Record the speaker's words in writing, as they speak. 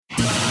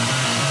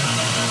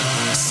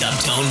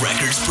Subtone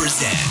Records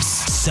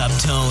presents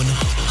Subtone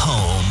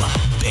Home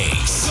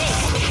Base.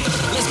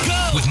 Let's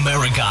go! With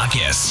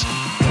Maragakis.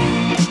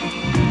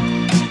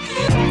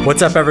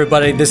 What's up,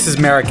 everybody? This is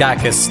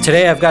Maragakis.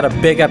 Today I've got a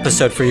big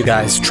episode for you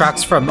guys.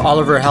 Tracks from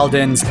Oliver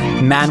Heldens,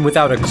 Man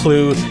Without a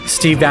Clue,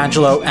 Steve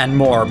Angelo, and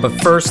more. But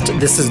first,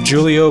 this is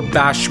Julio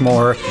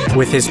Bashmore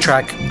with his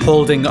track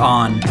Holding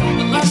On.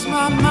 I lost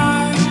my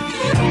mind,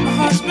 my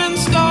heart's been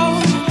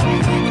stolen.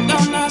 I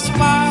don't ask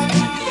why,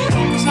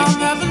 'cause I'll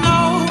never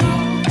know.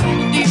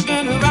 Deep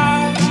in her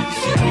eyes,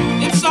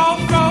 it's all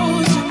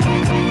frozen.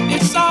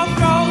 It's all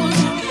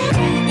frozen.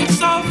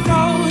 It's all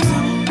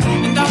frozen.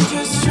 And I'm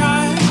just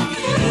trying.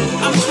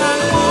 I'm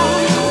trying to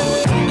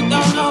hold. I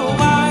don't know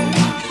why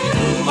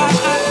I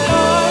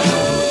thought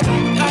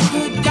I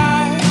could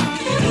die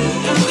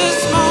in this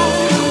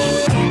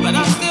moment. But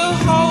I'm still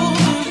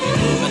holding.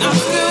 I'm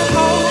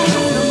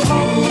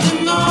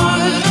holding on.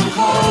 I'm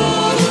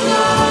holding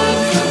on.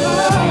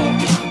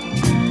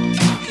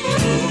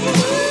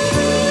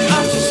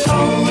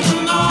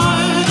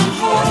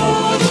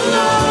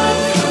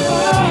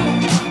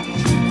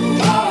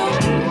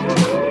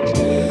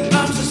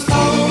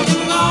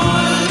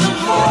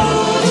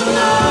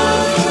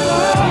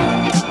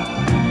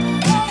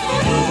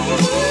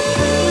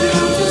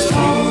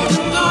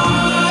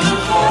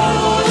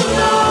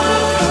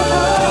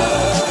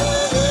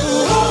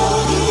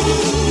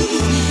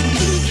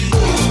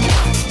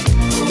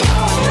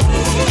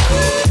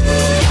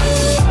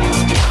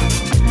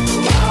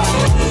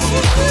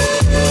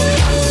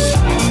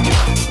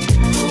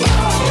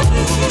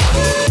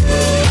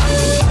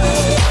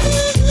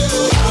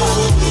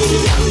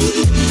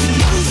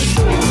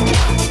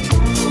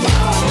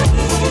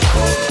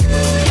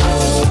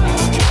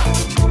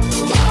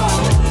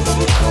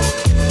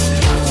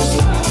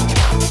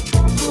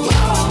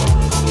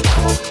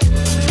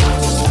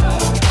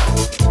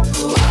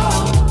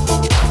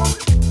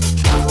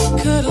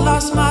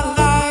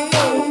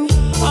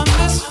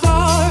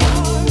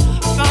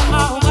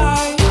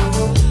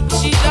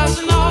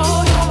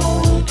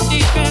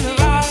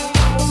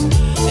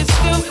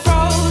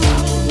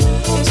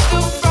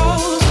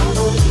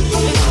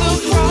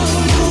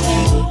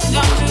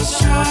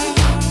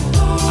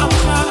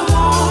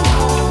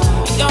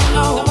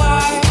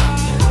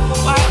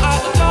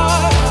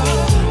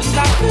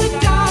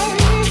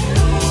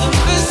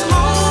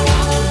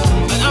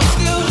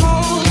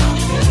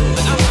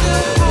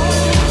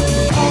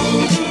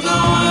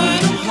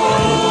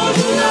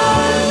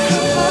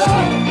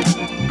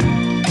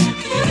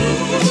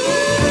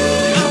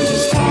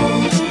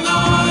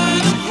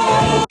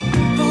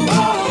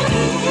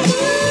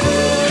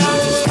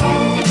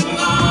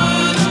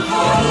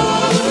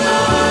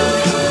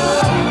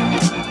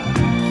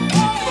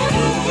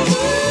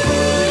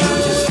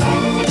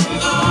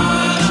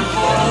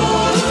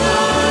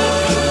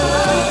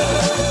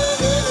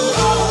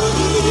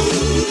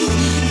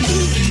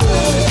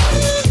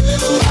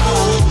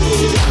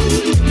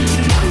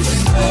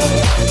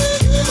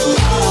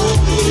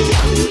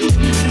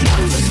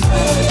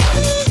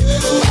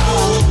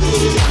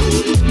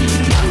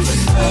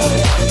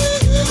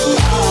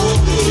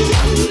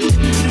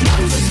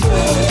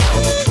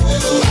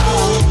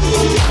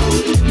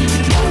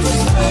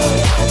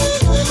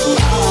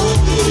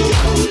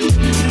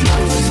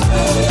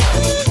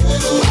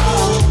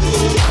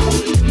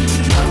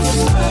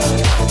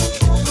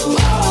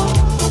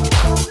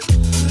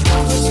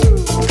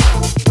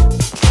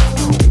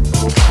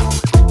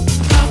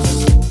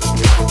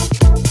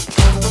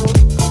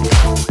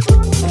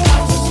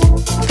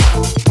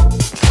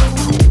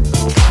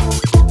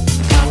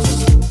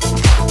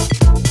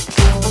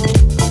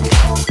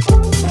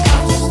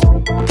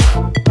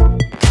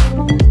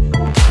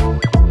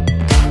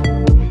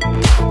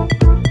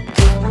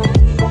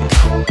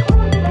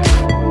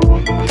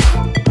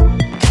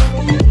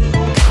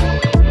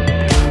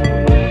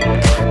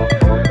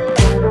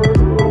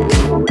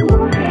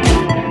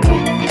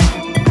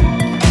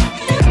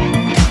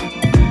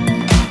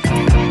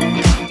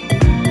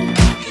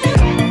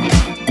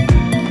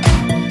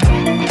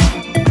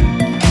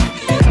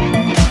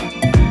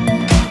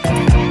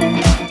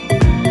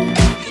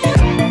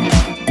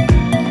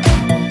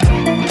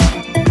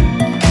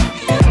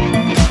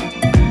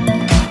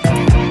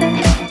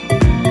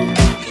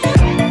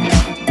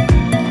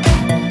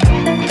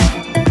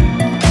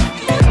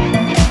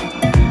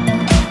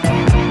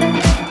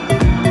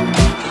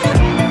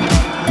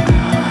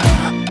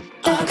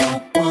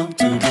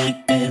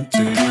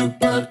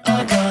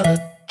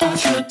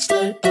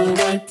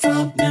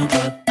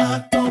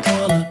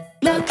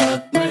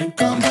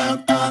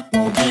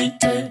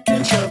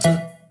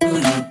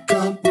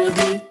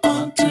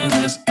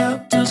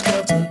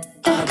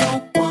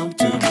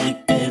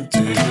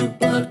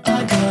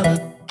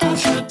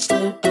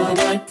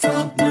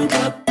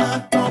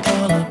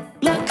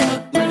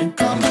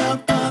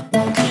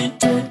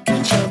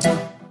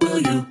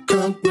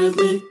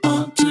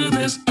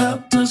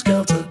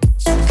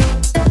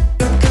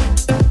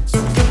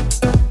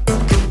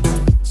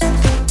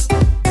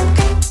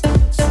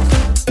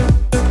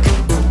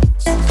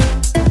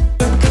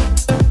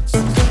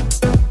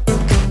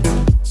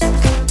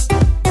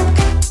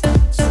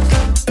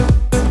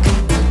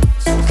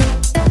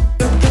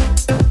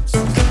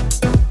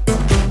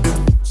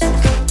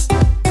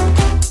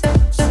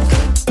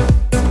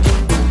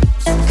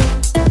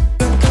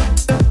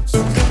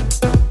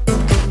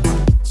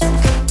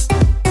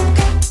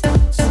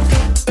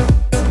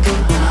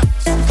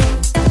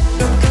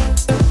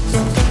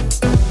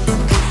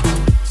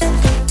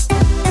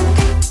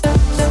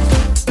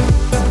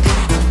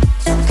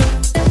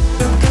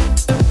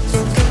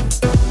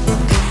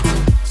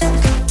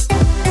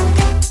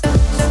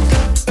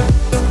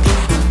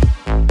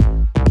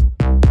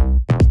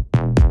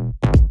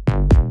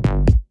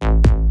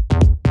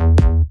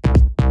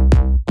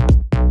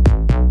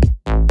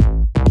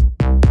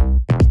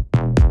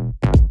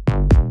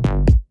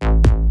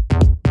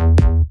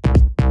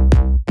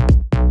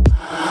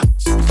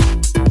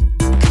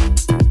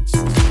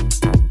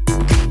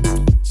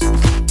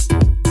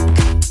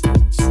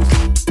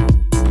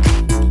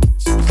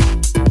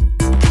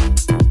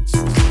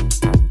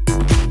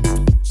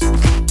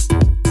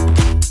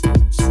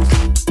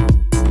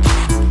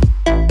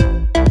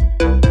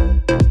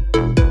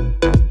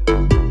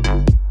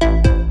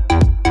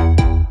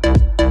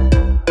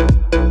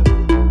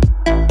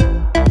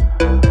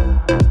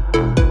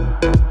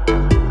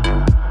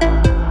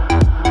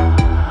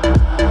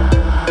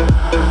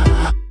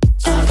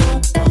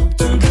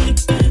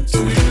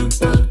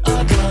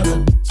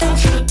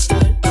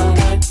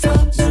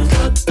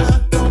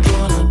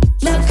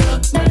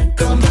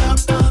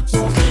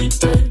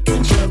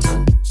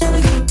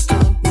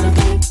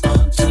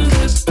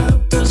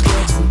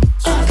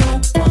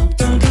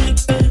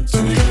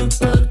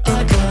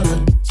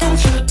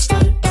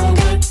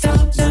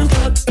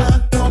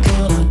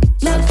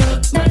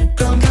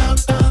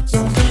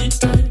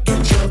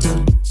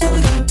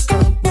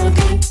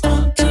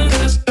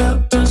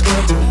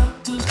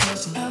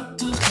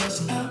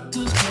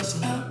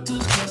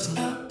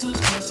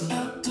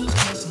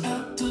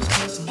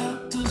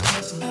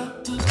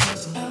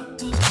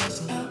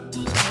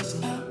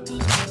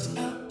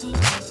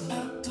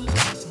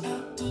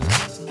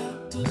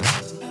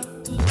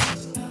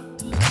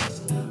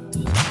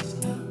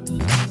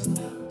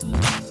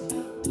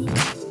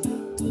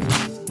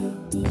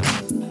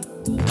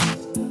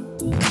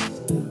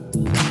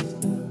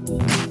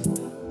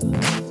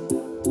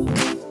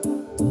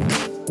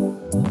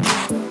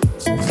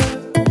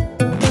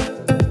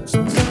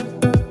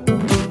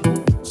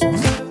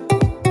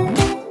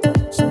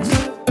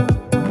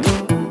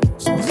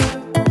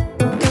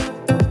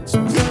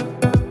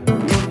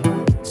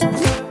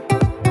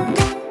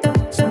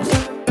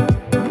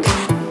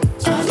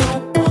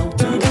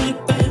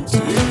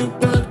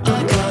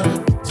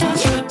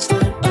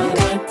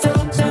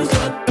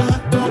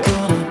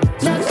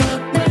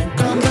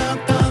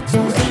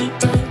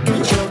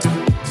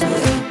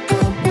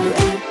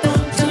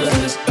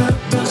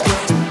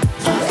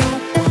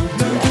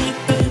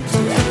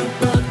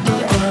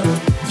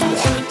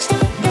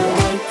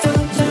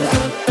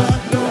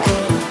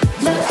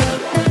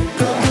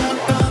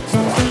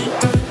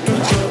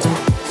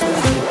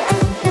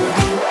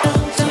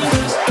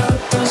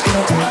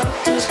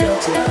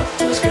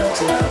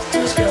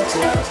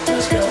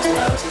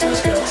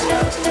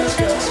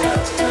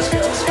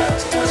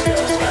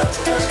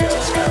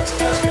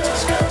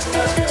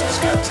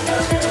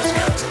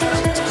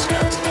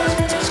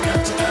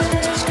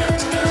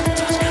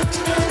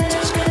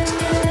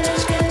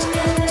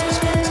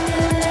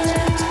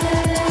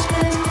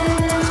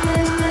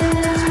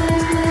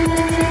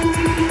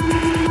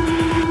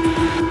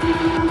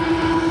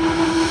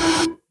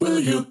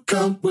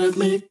 with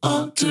me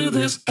onto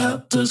this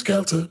after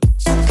skelter.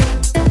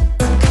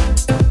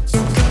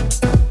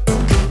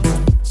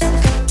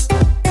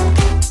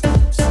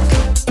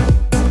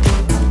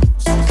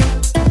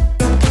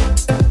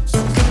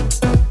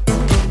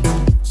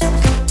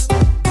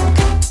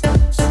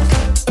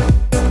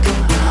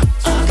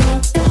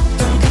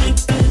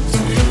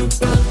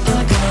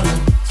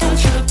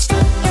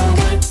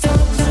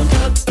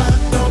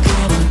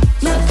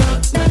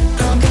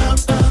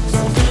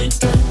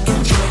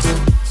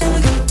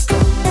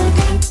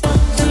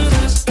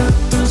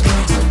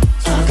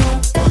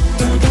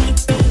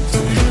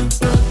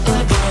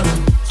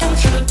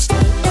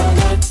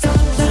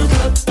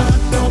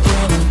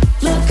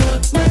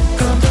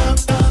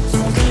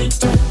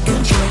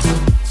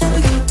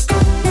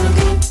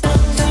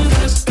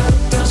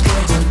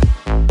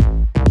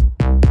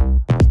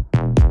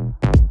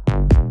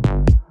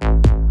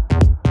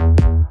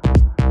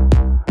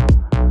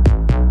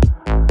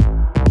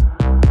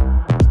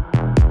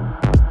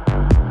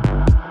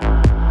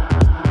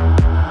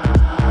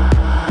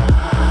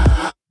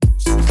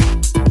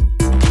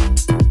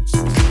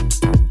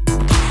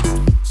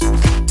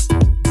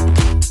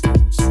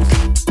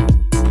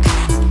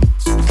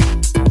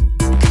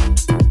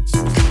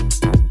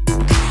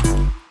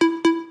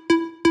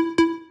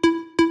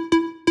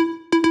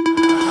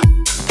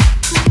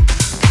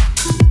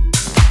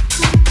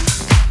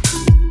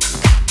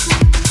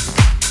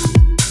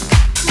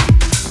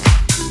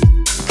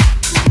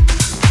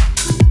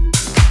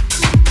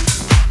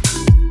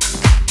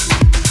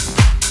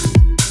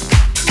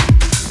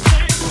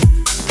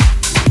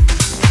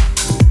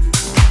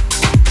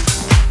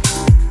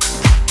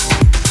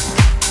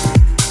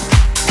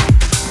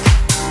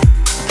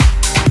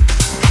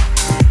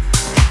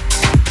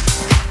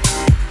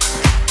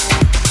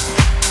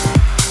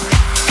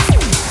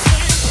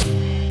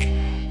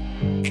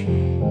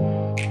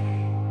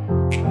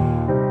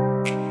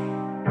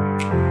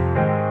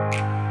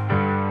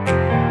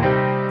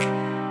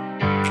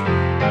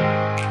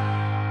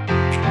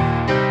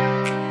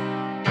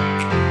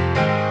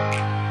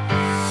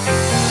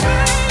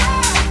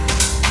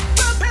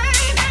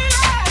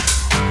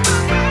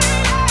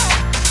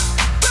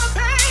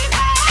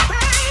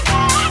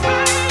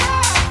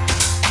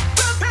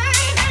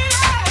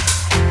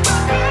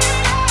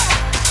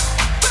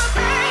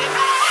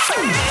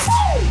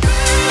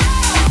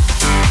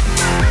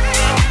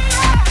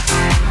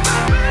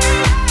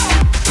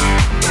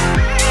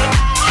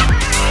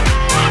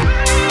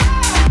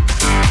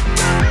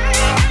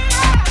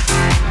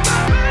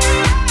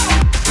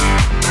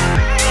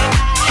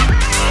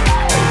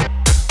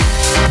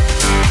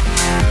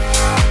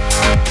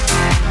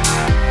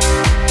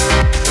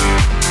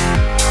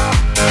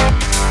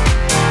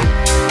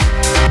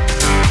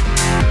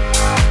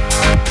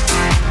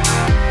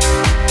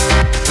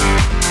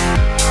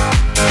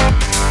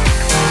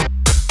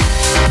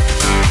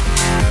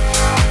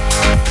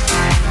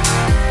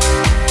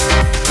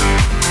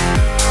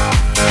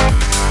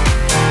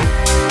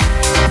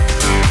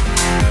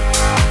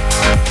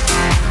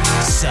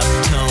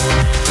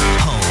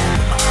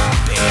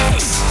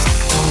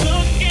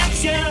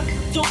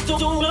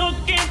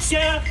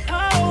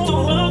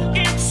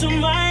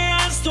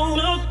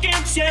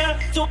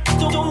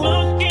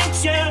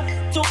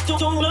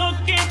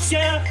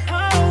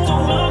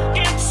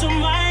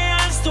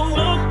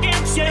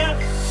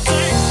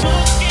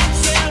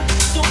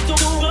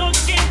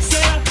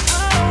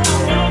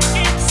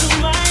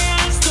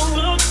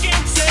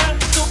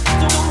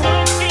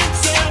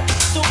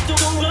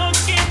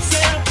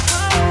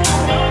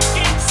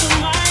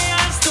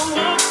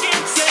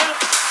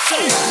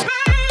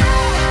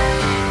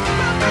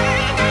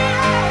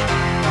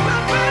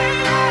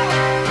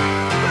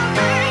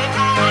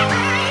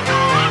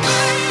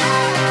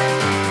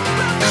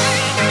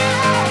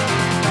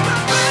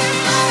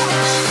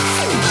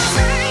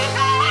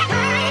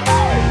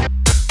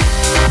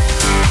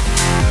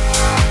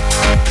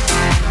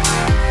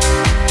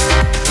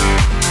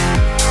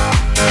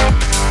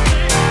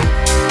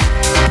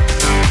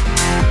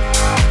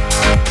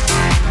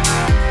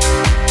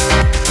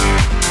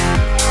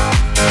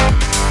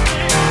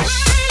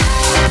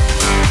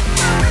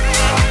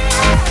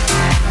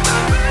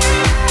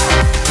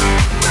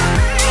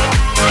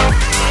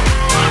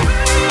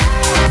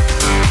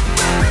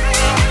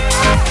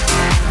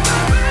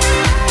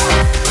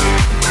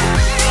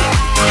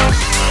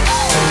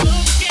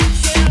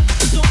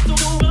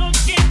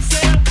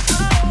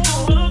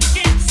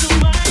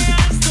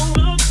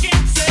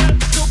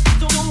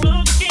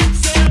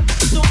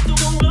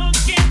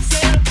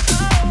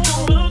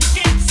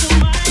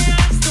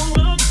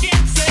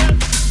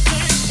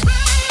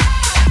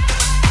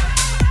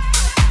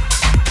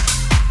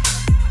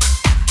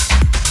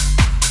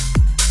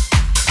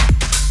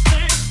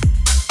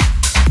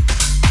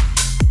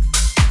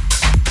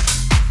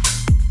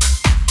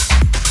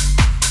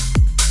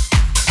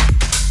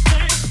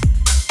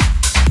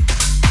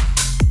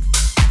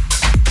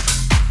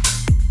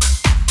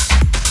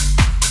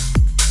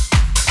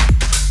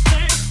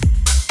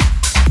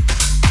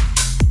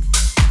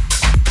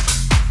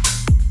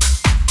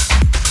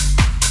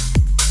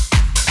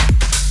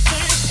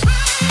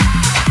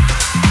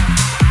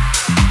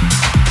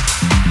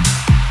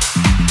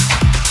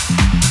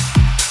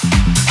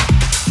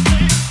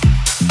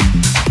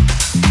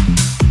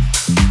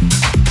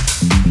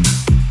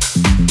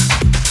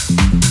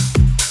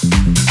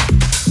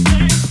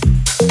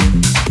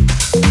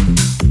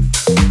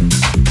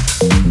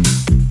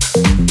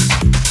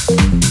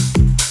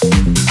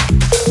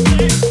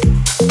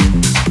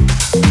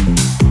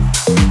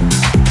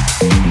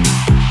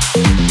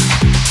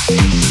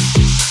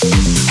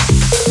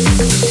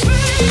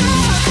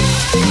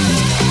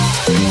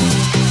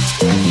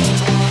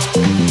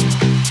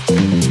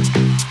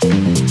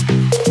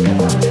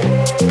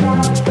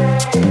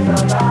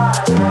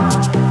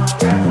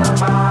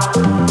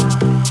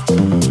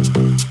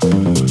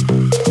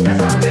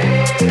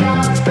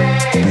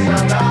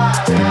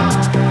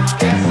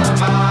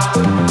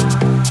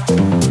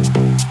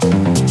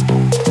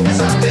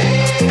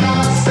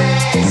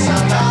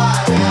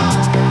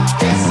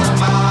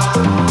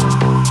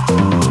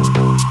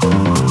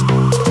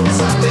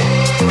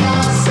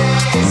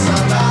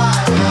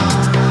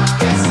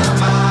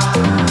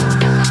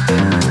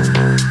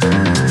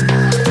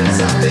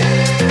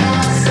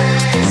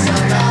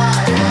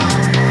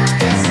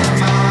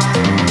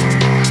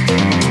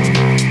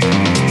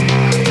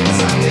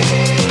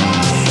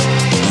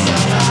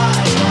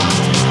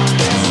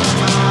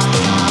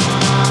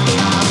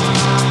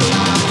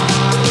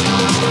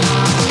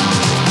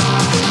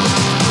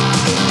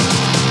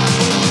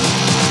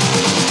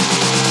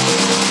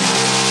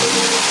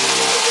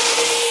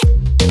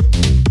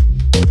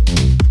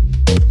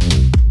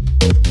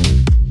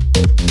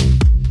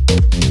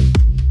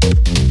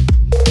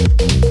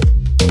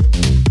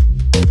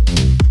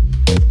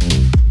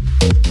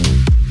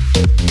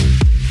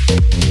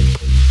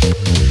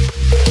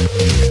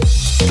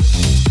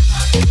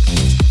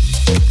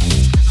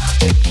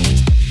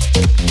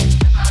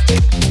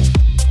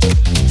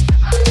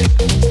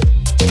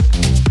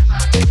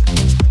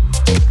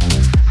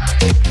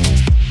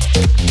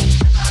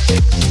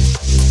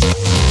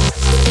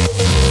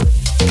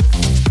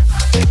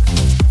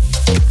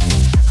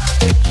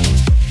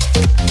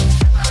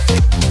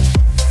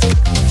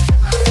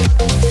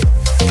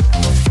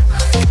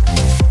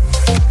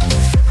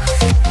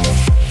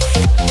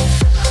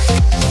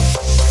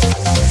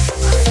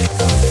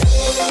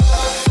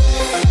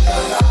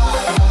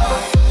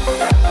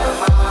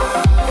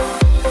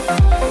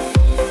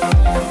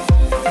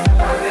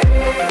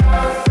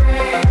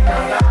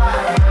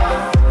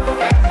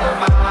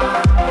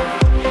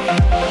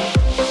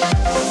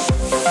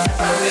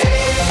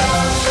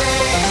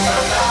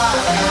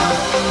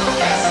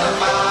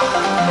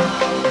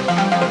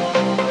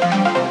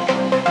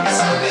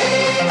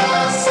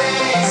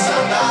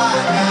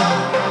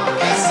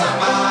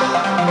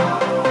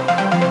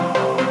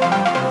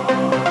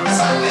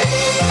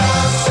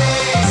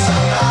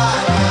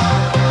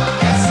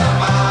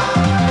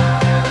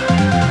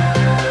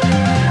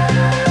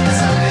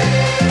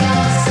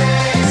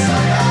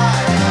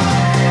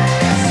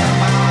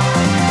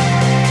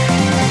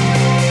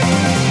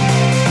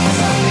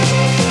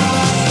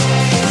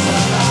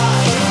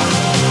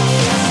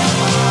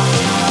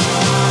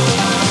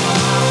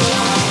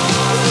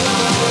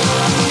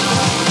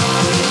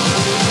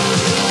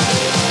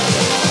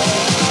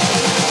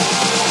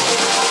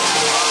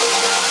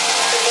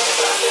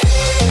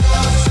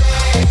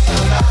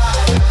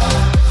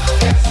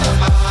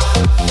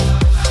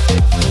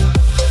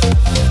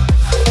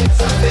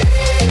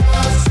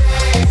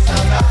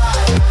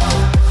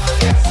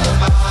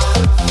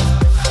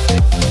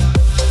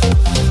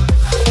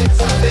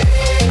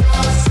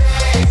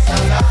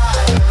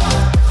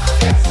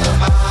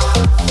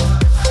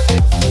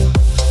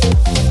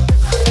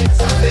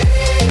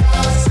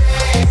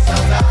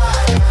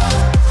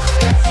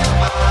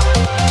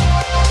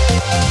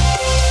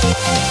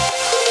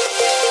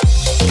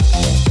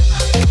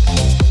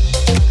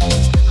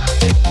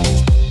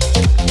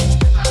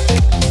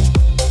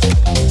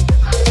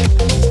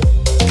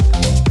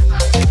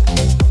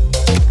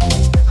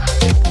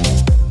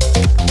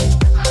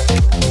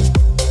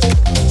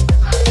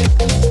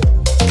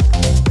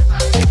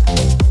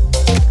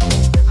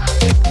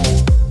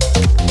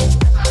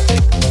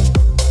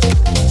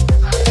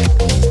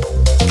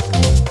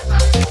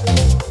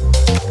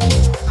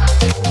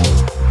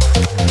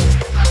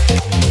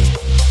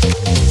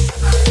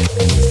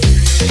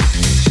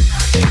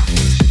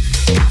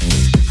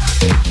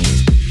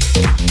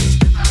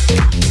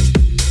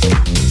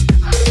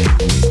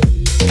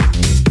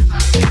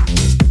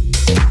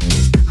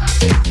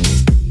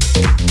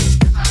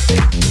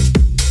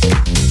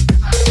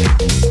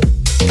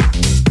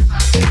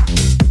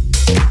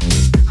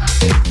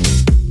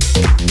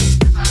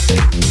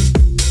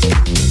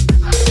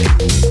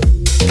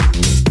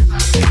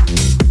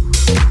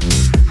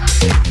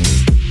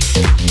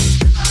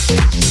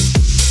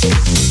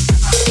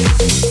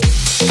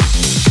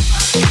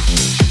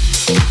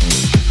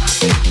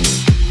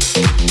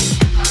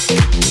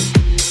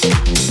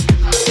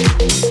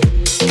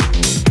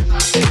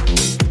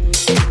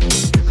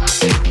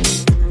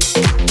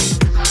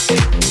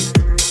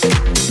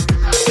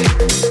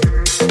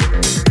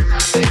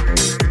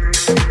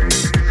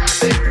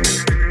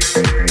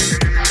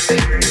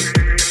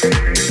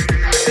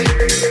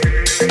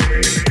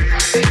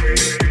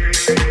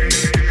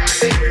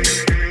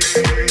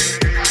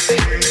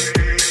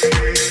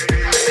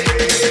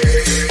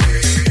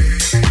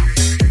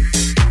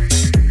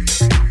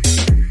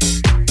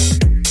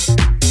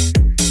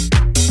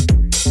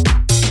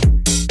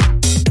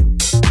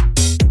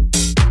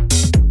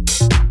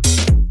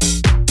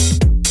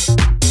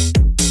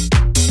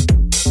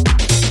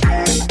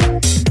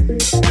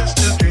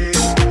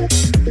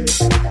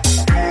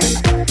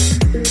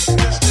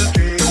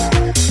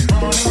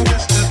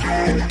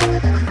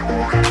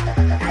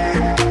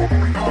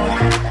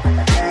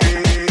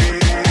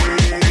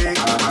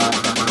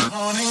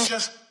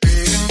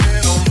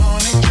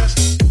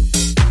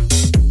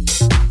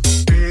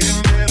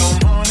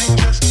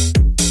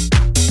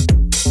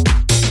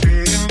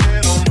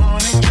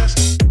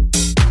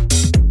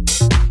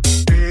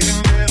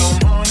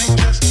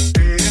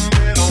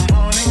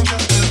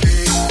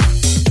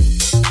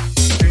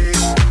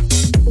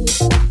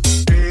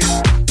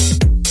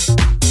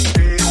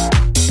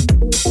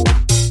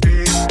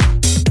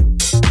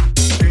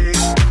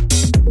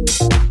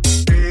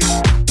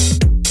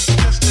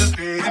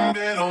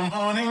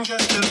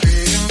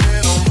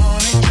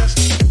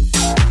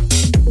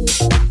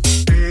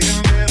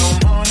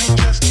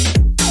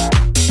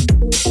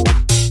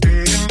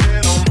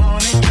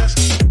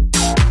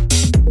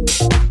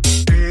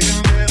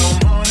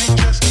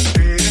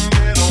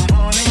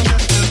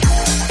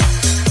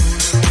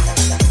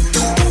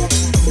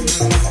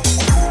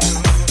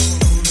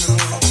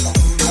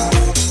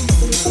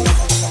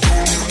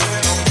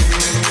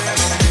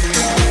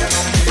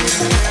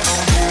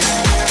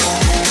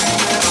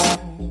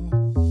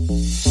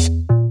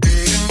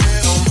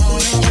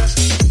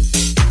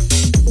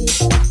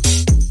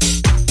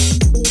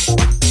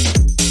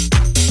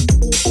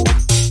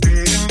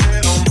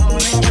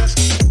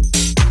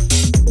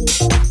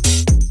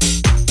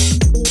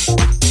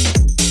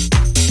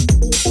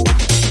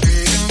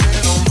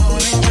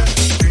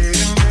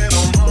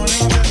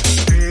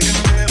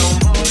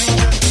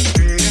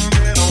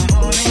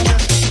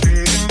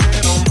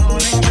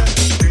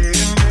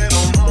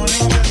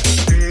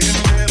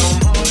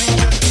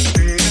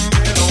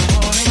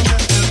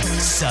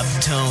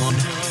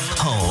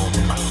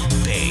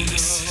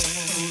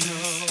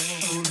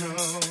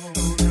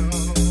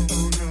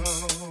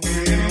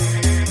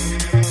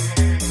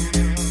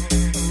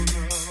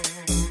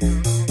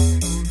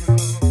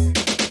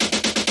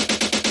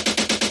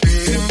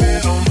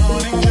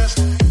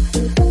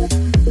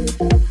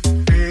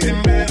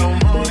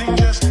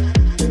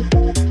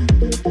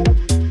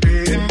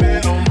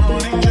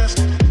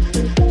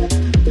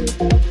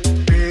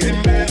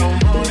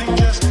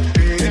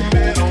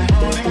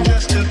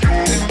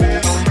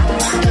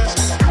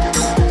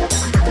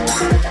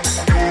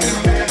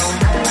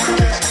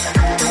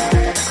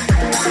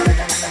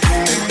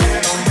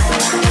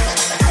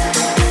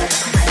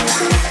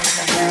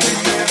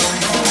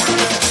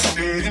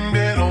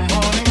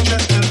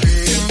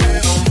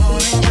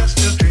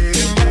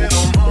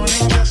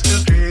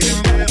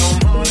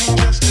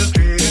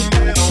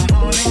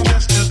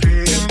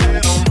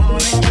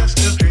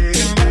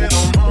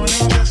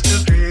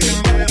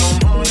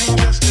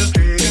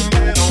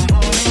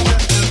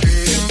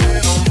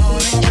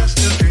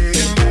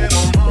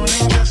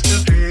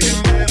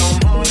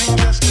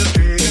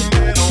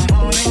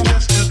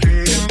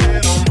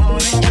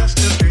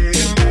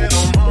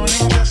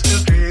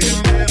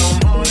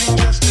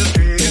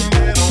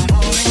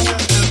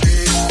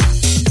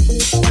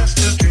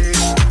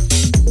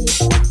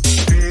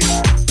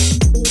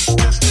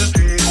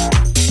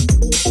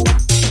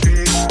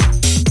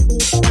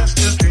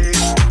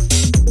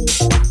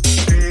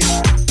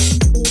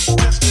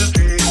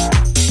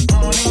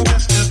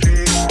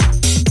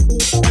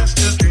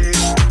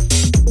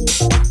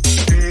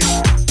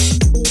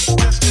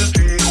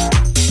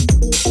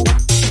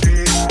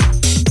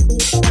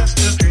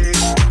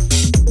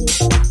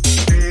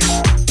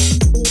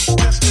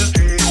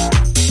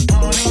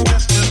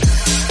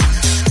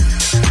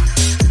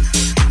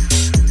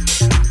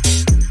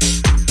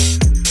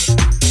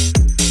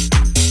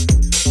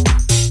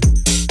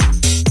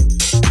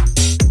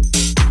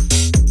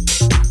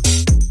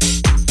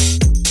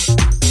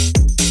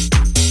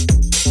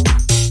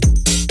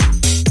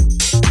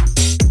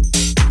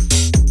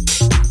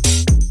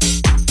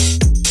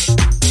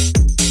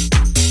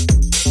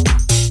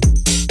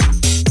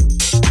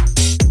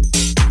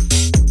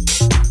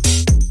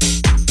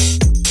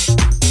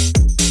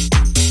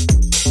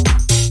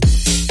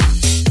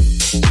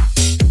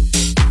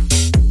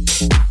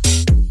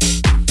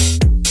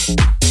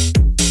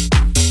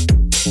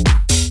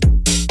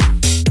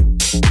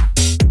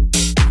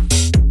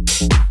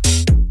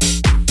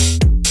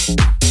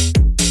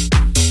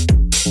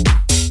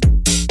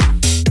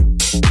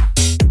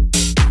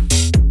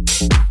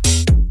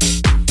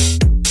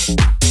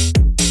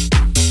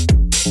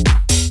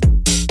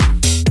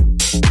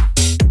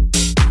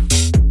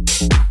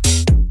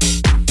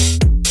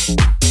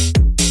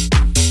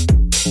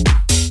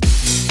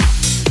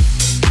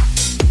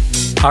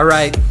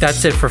 Alright,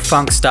 that's it for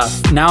funk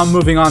stuff. Now I'm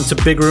moving on to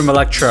big room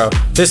electro.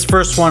 This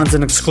first one is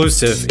an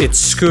exclusive. It's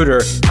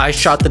Scooter, I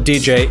Shot the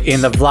DJ in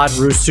the Vlad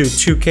Rusu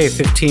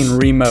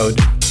 2K15 remode.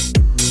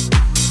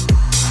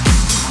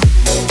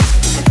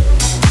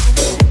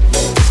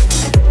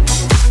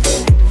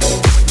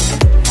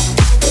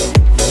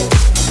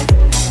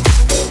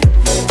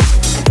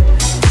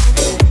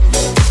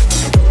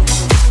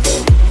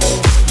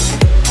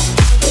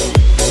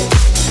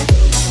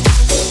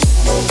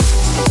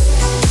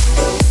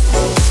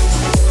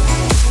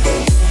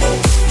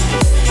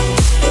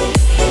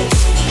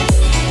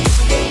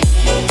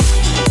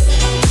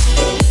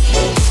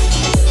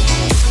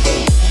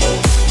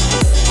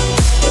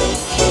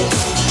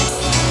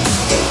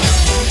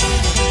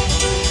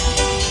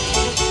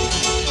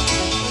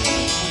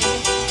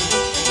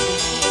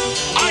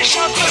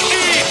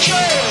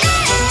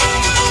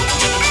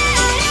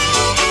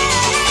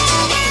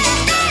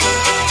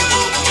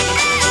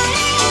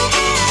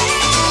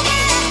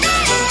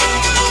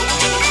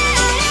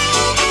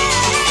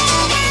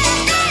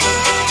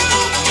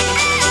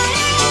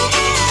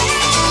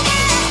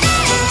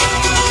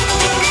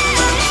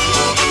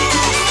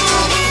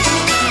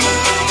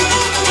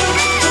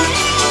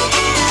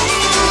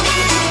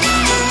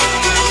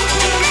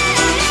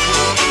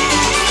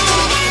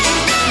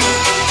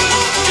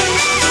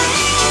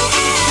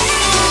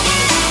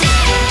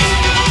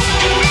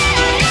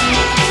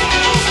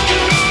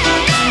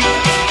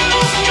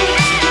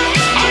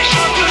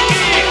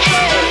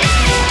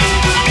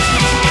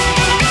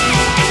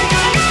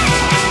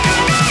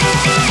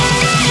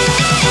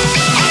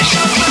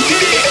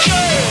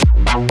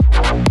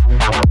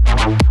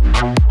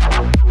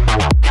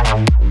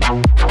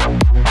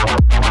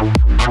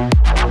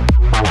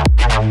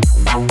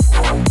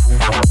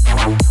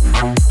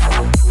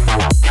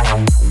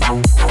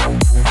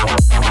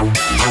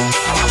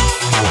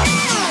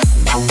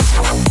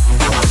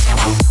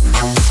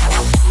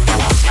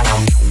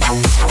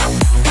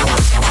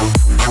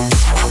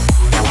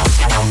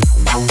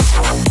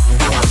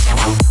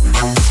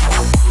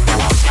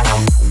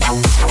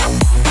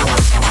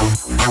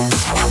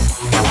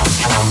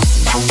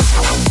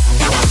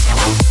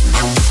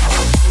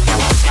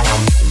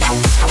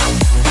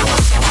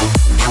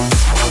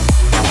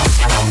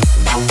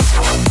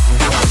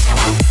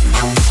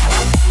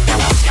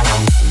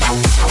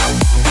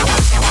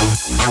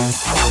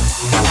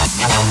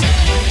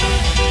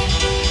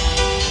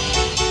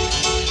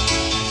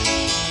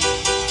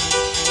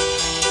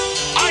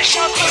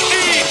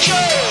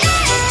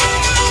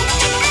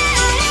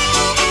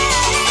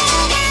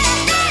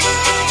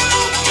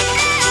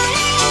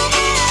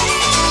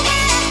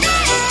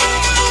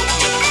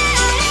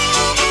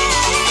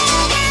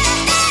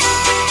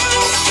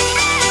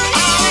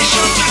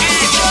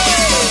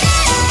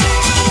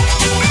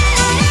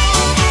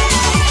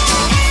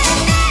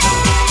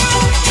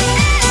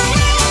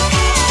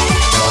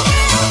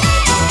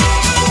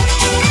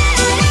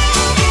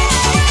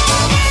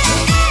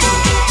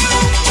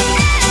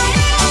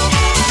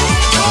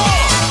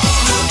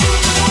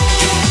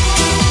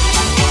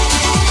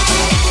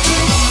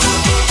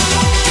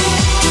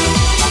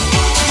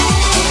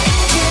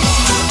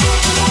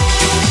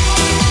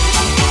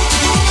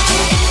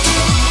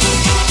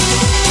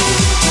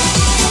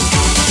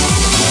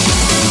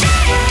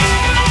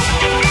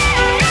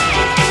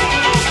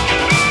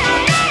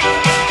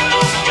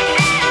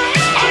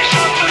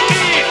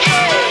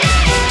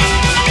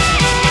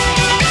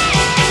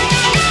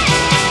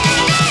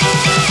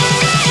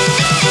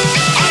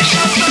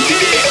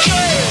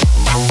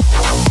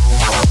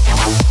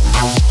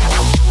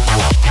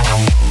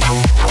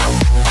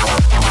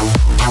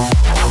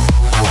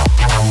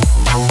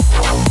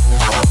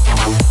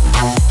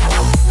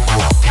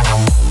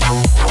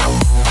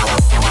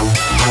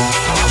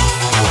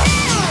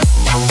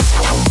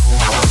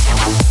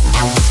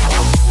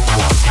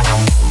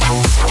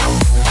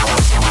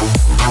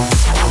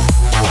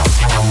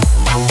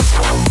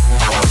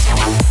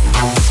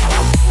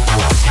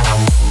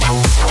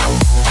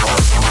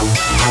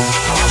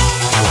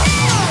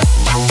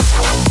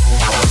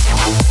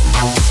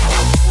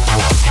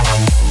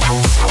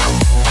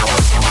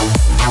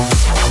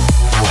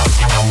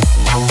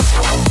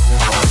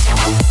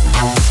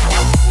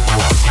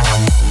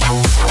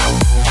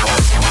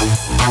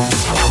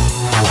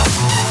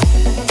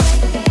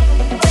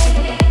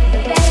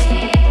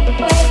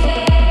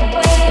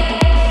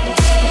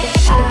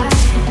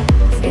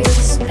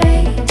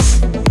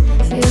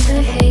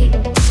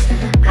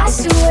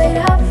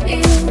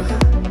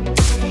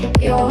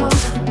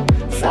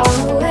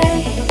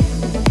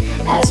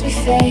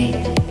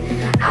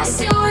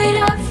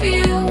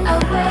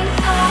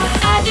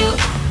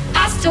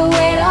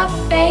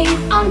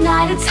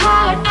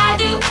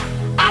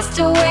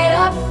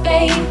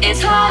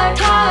 It's hard,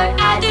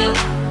 I do.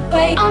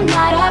 Wait, I'm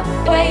not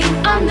up, wait,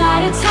 I'm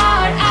not as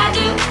hard, I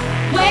do.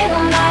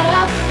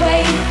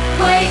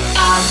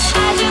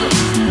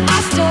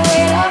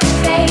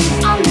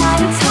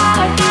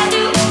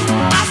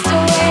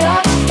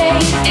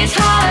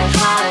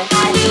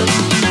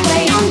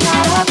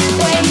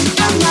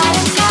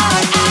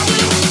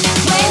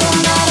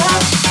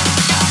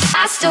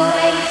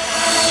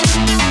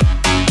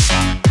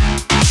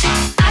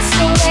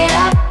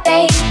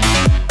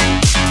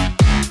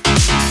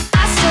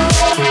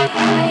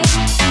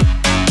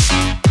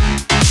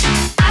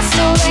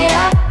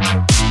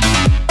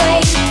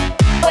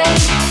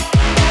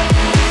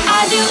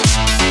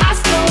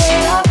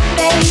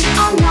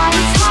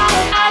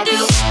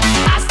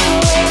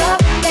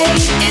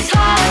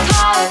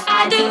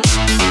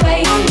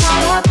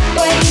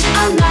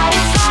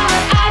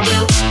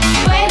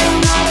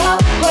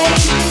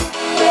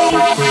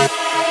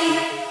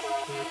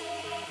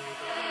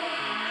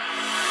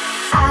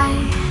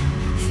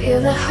 Feel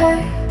the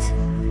hurt,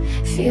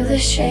 feel the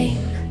shame.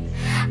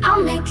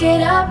 I'll make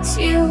it up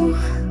to you.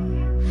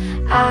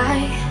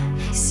 I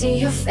see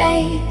your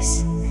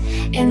face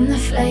in the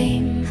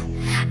flame.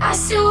 I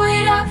still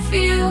wait up for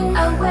you.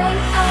 I wait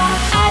up,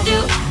 I do.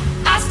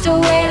 I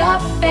still wait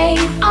up, babe.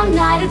 All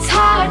night it's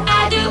hard,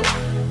 I do.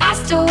 I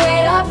still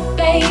wait up,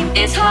 babe.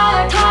 It's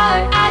hard,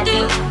 hard, I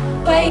do.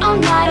 Wait all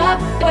night up,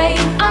 wait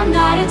all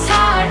night it's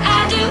hard,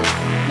 I do.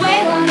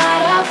 Wait all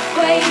night up,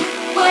 wait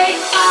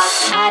up,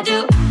 I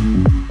do.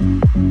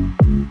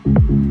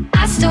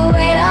 I still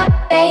wait up,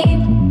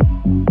 babe.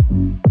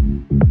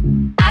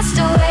 I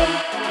still wait.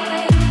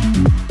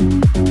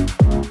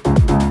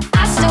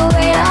 I still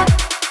wait up,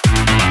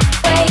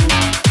 wait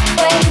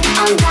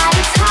all night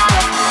it's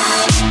hard.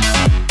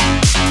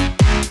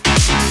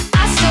 I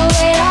still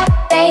wait up,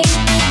 babe.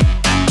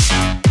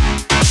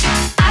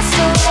 I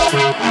still wait.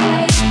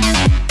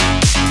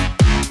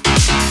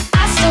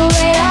 I still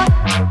wait up,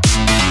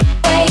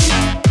 wait.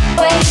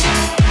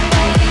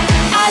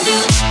 I do.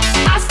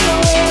 I still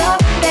wait up,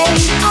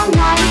 babe. All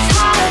night it's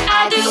hard.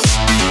 I do.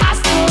 I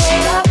still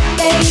wait up,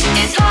 babe.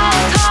 It's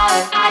hard,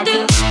 hard. I do.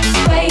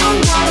 Wait all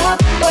night up,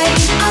 wait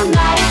all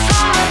night it's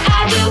hard.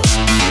 I do.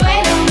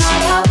 Wait all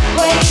night up,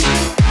 wait.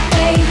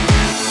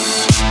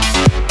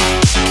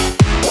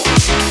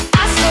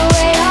 I still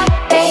wait up,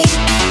 babe.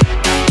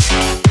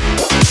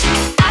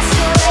 I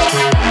still wait up, babe. I still wait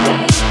up,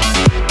 wait,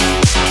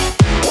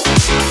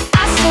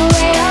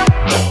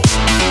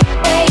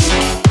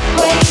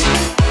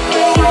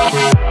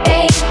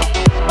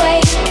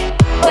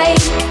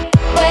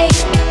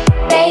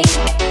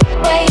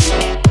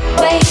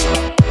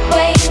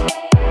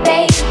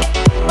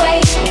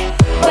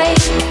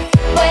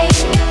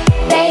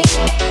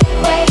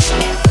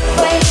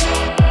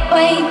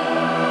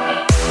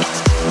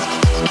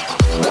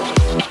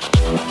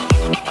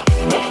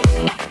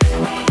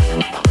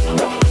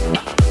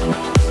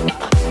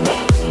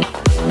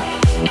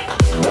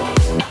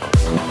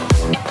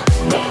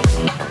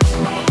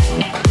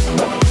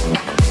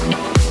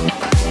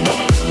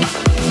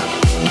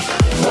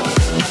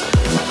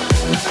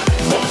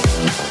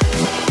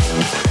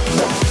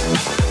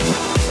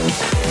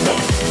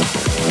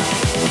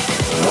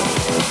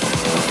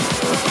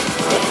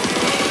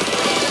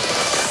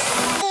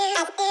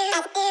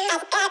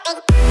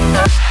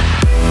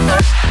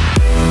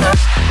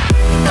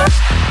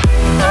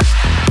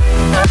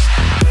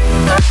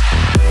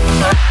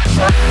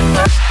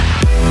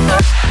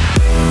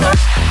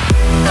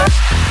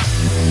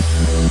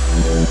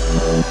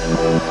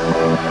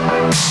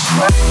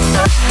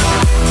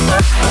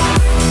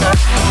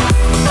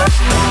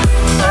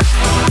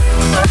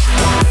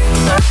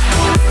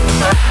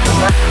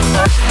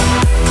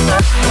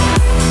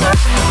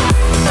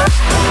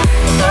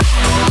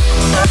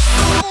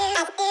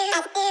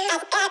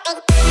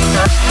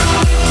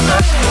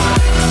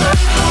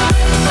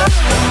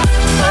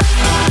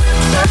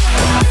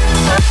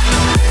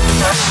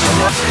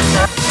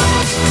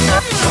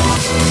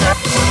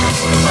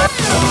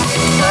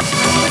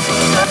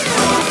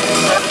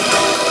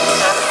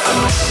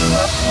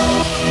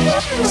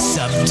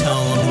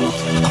 Subtone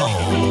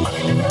home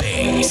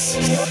base.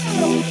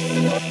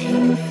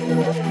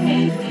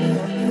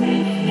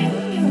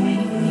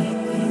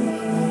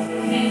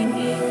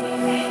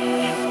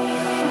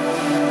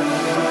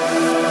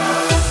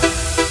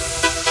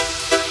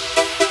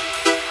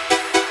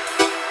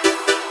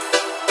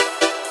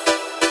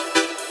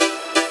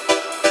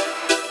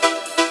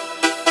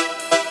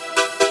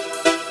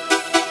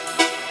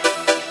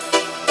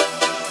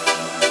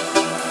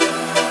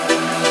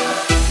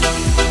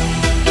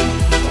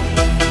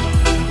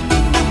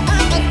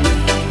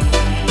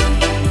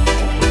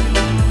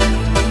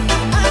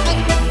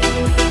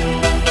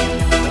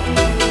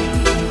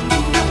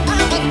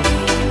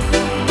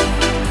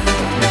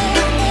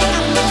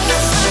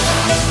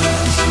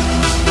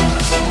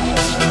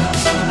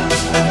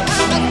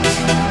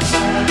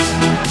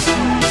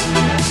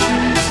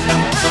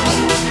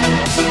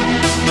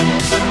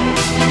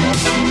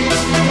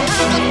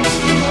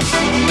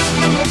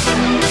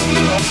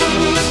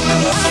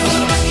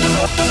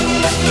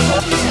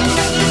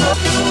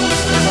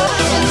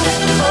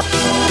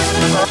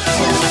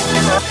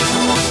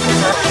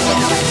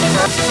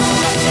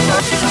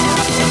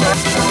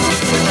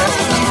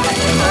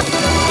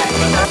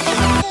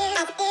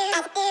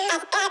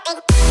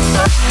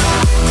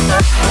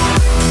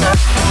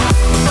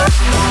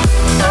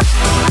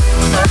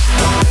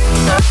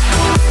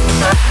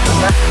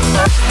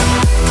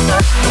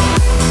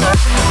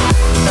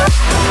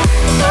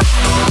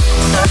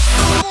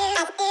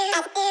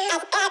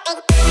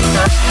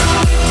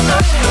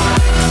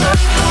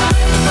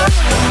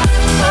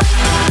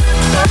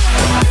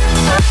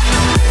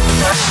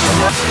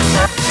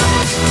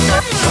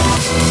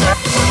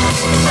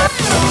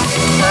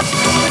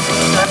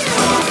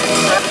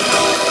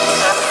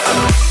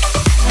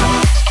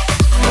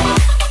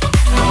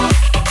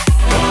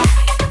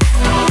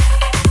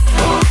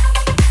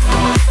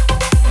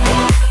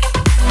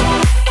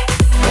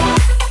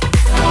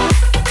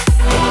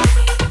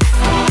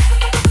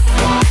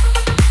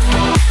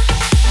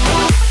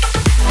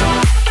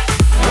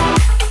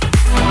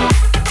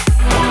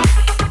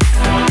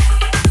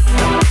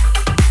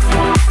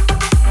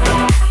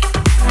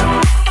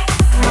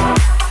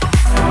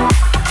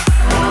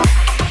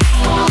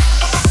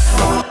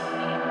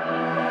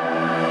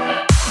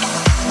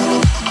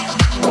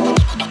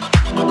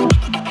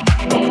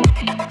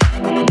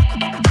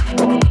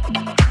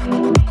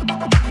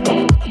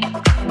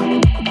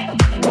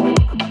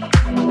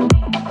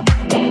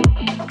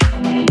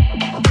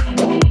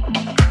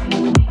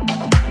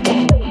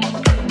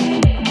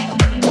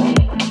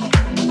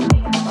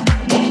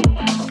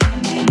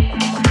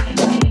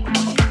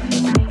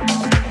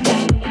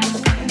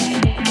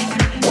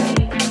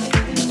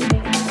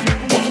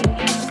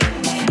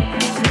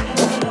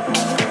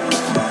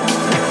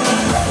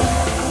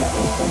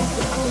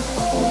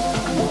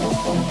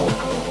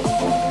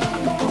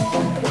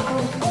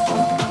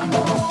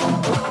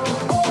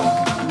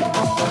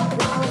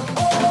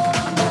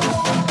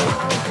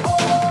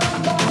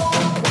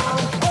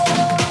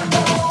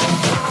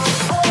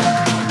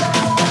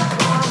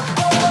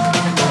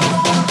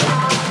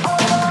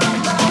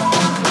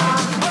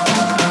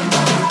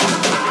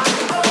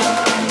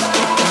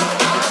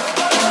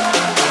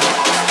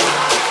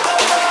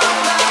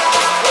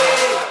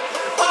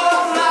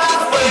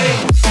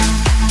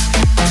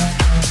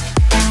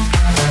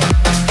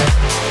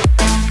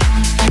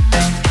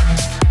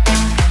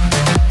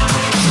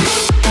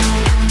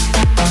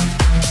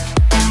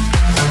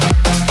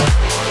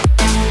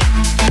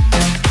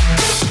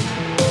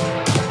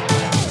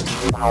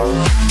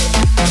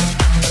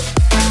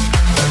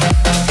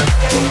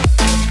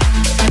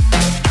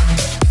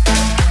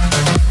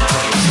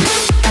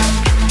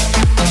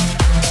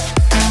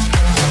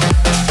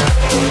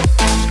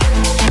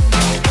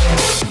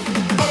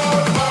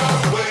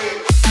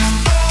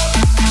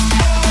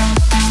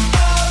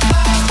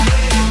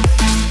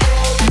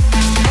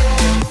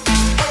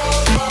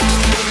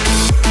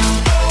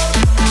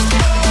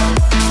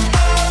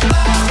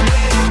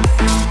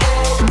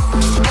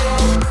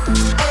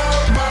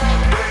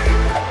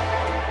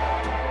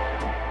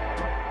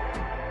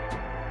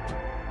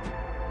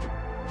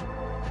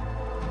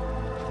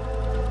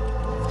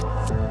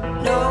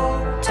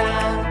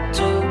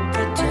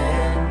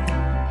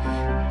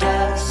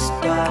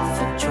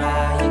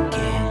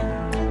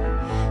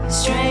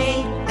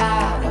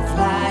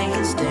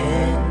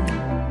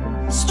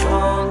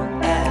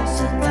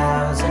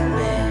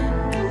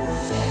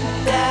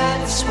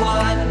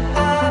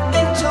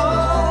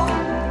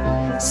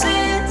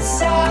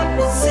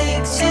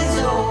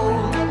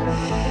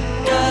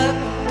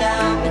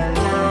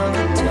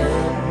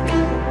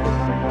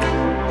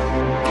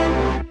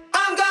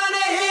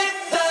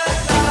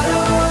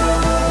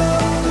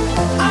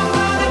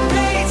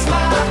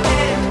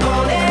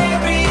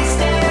 Every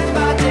step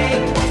I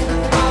take,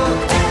 I'll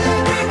tell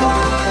everyone.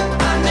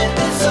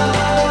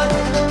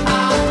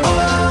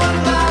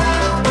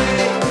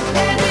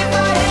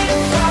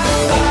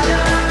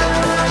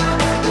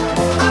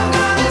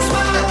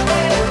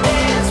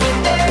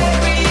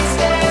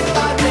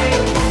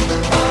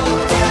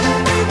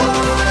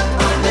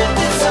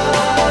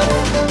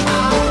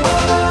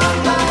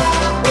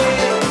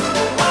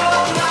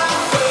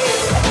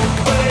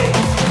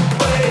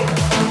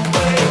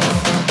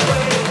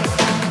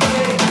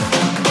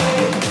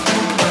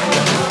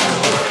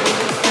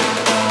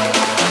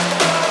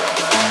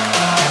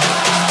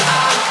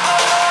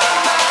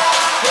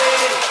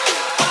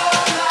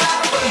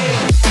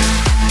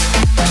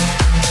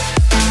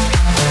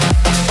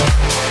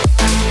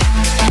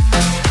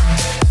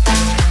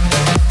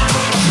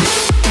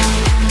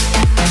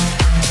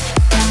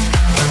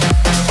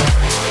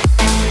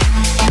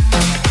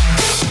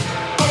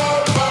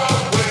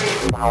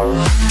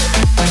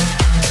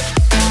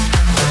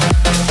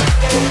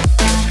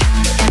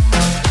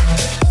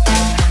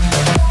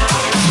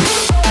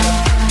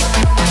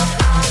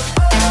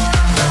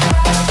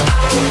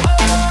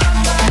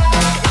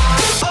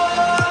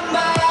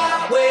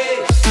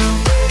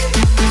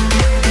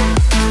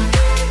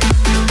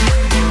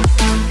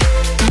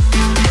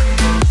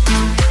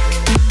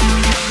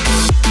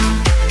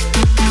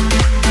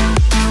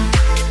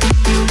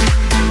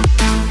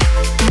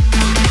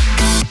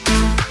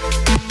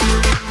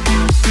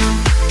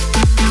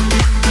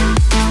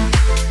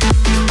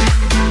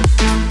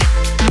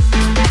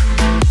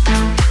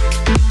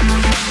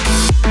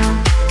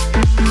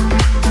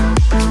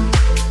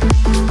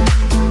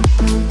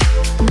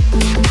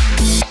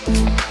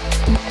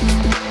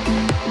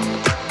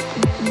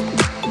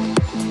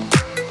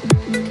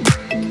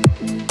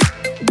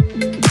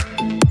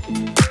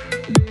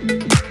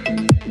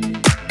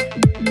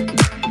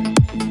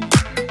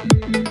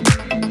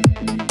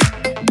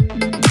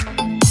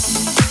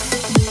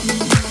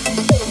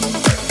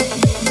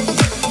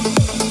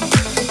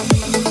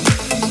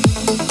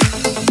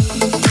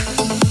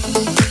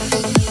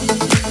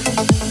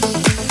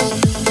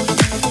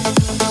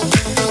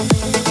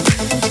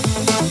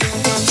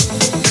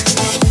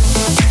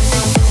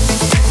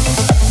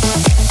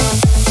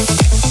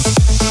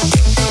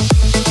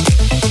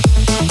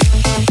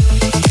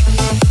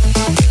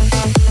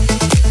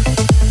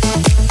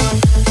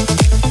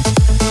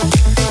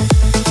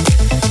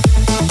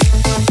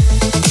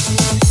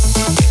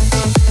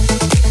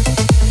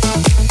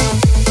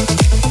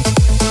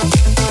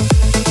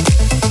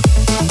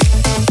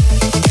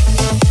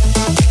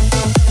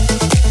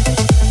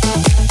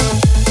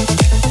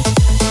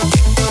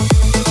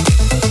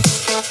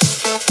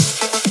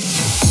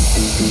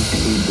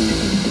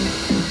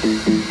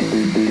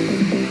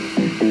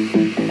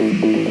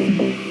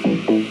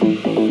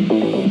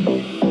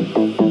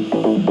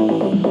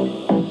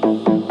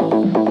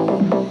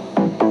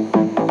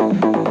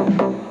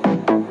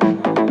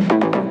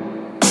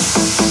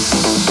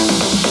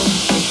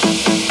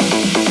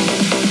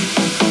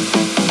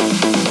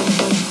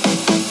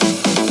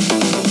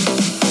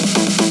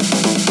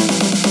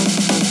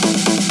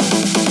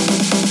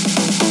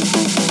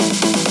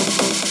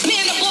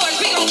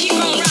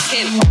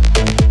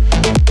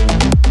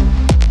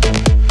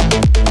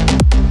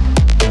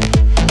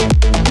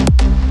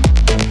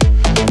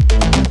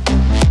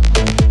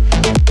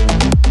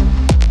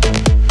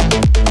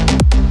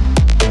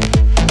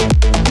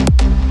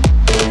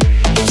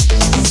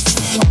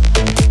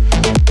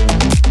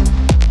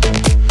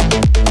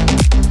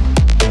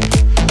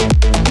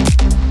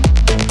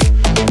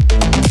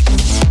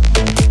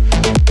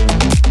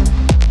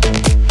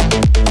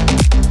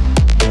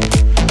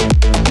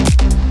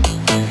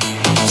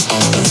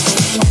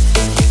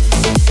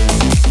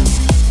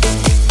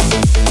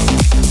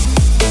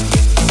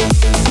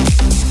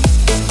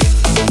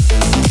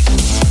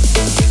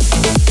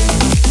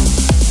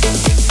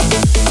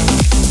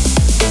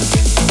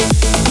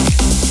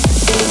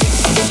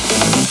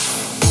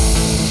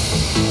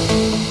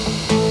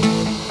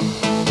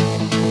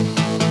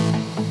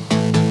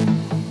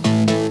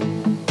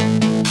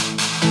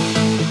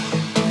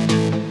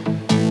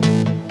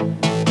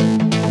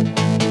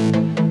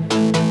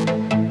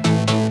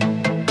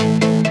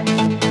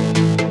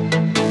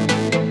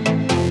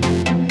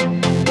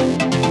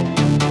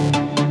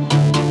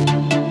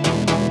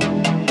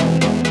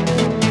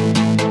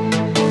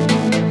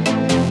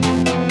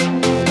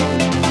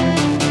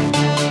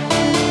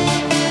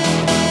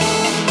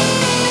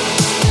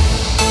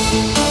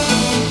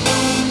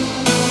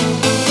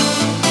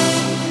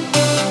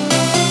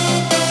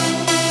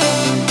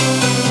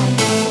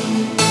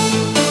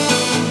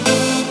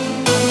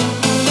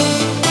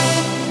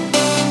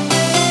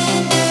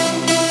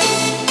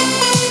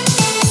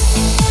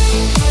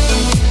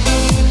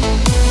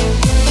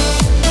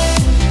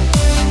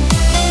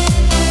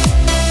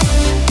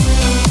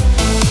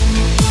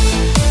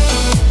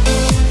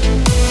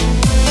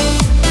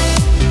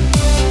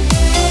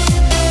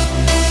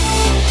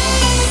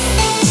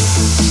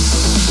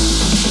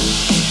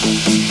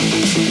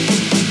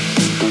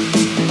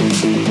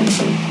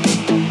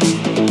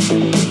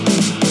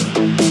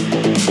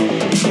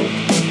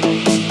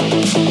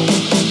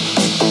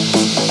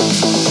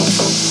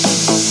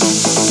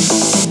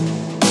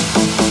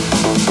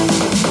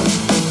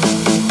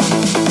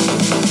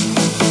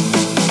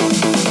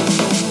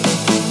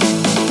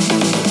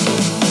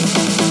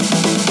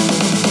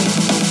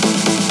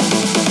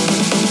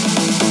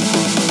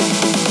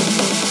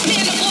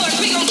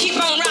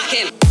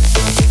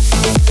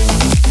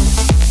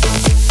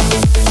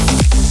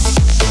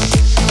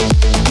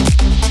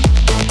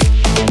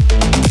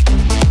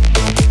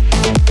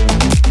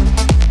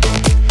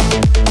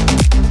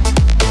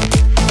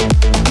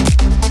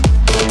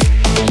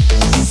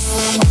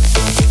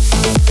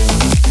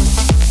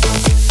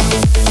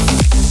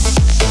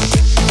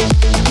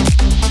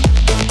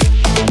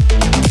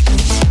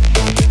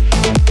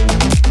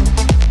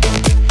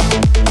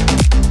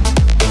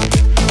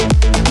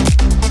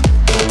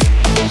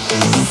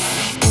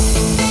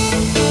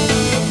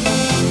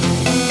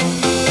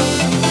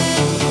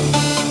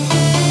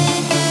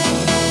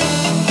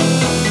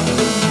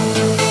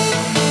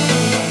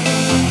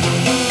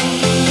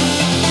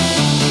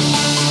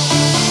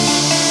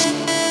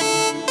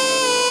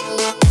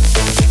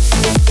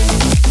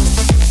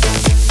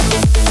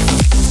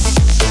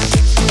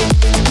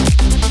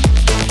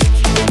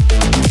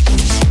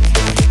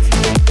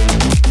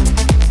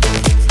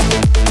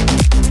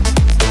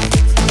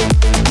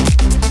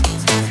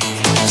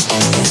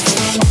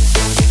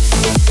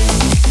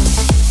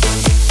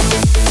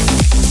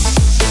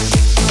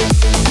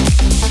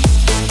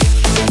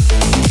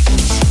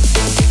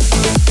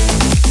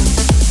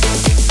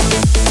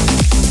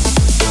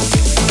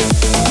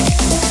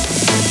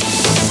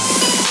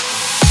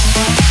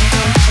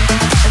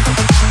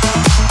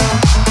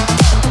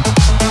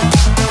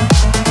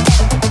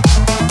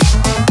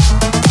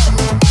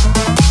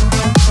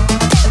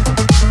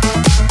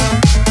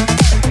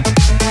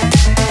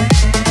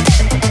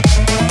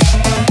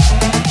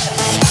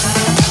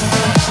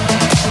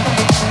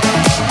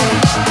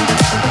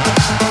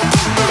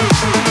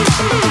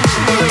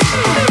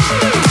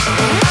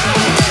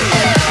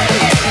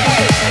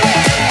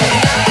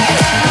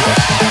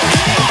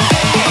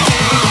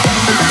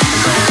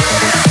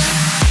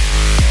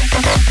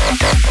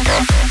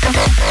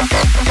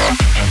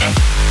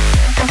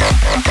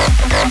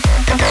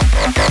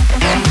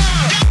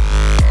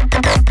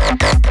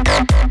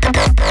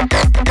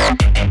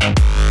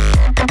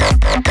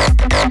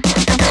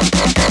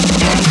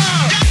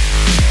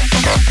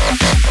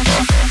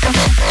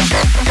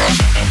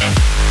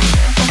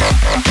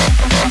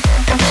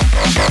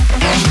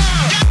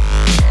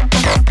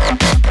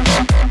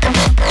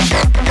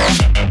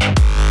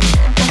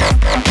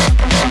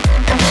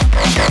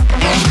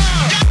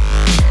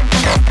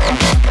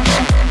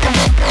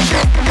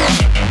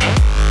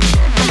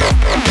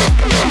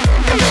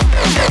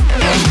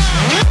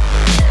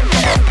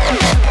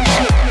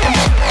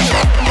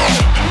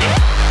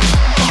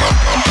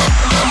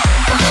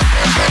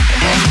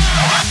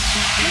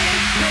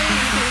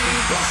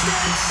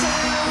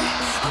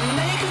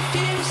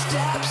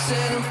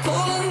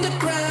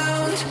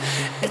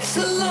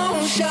 Just a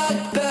long shot,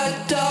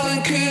 but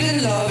darling,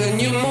 couldn't loving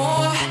you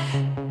more.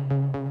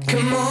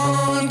 Come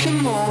on,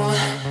 come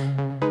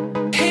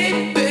on.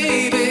 Hey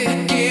baby,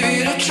 give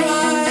it a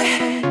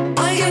try.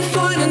 I can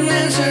find an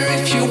answer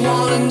if you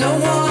wanna know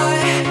why.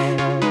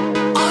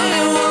 I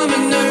know I'm a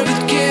nerd,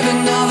 but give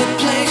another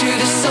play to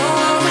the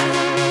song.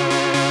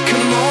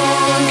 Come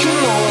on,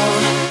 come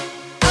on.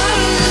 Out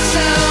of the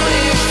town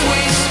if we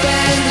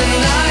spend the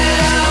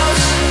night out.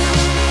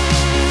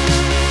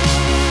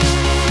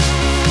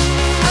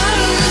 Out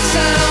of the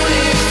town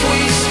if we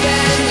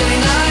spend the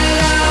night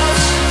out.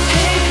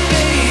 Hey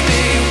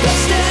baby,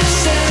 what's that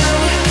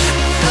sound?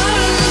 Out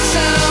of the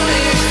town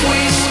if we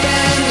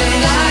spend the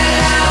night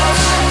out.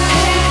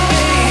 Hey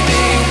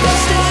baby,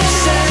 what's that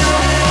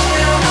sound?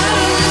 Out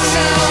of the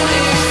town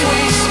if we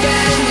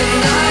spend the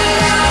night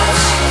out.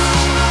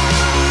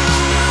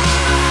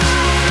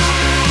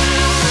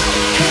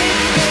 Hey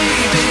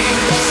baby,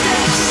 what's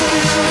that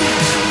sound?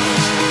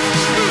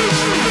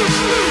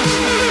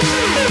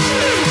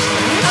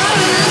 Out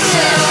of the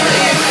town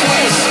if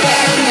we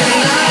spend the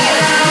night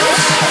out.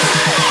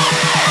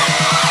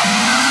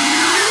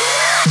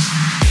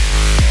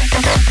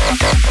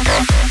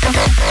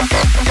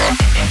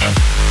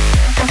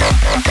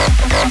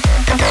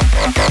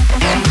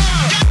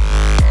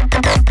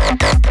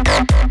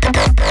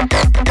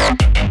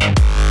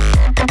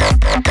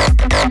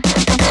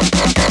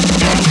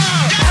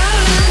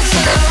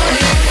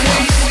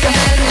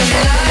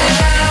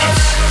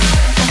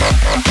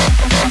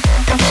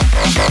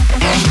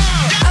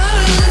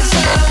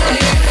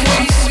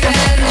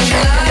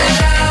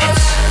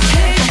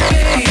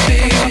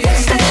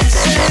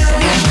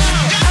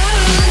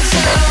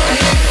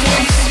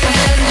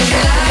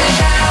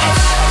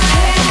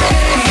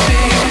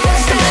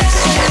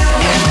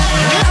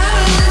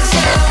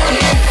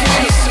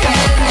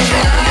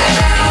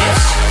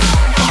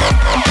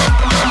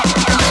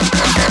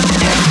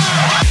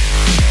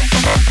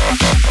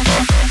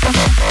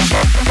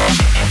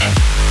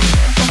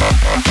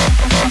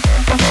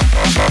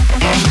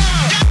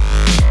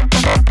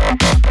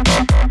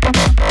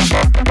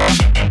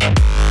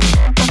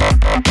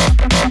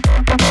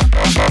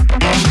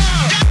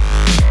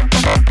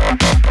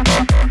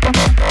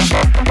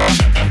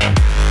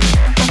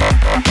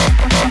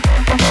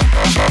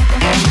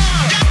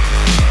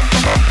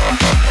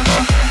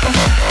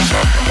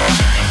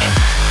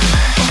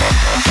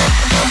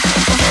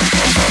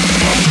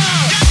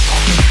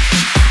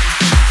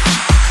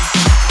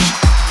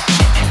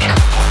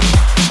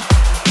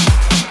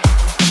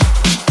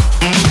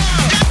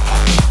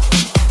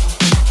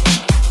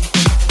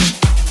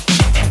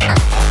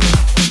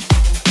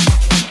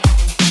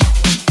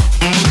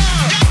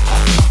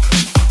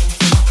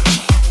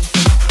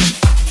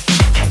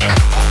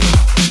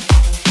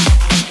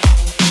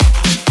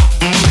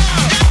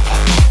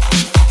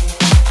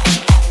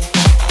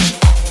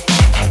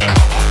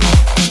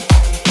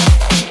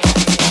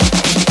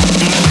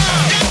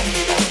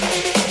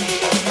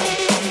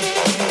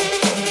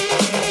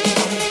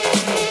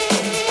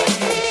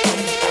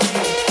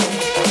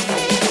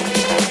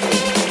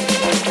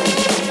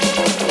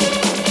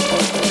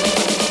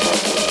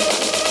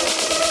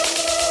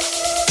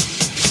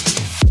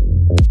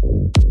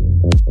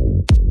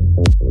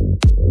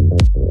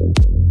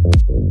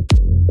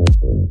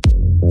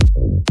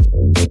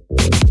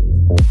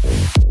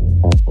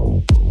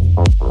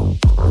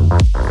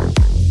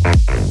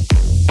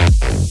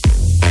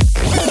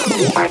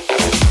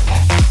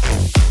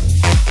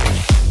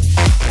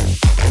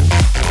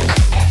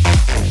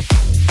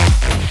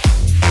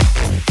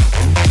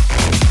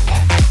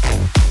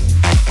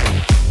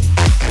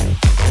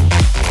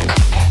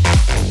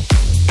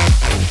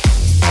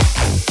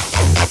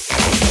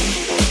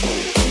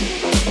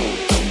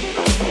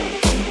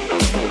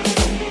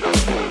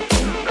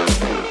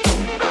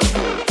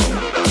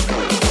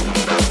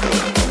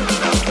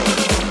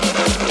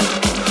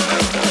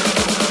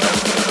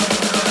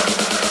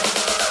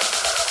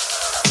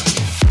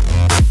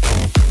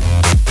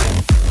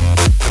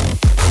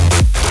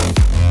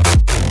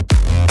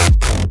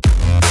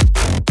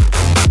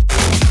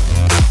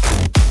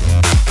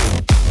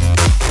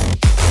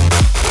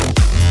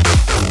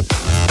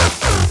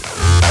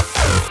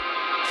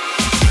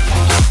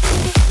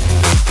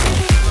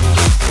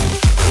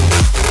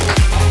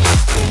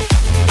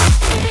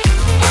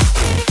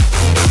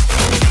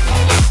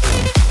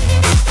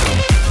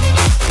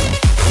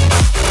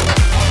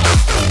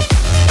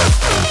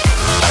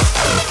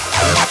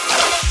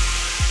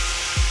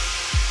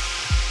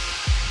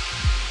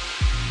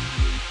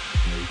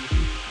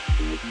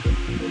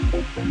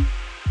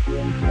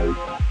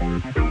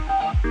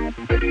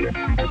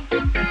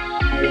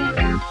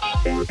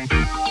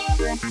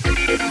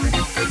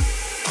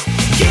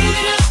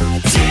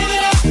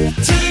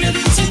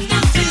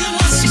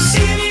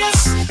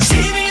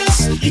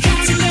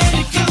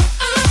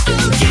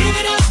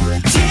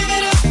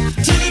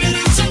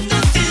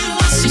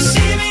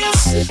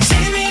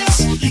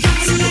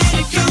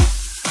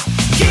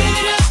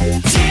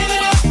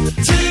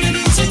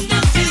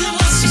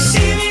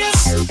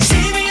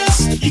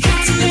 You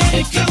got to let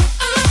it go.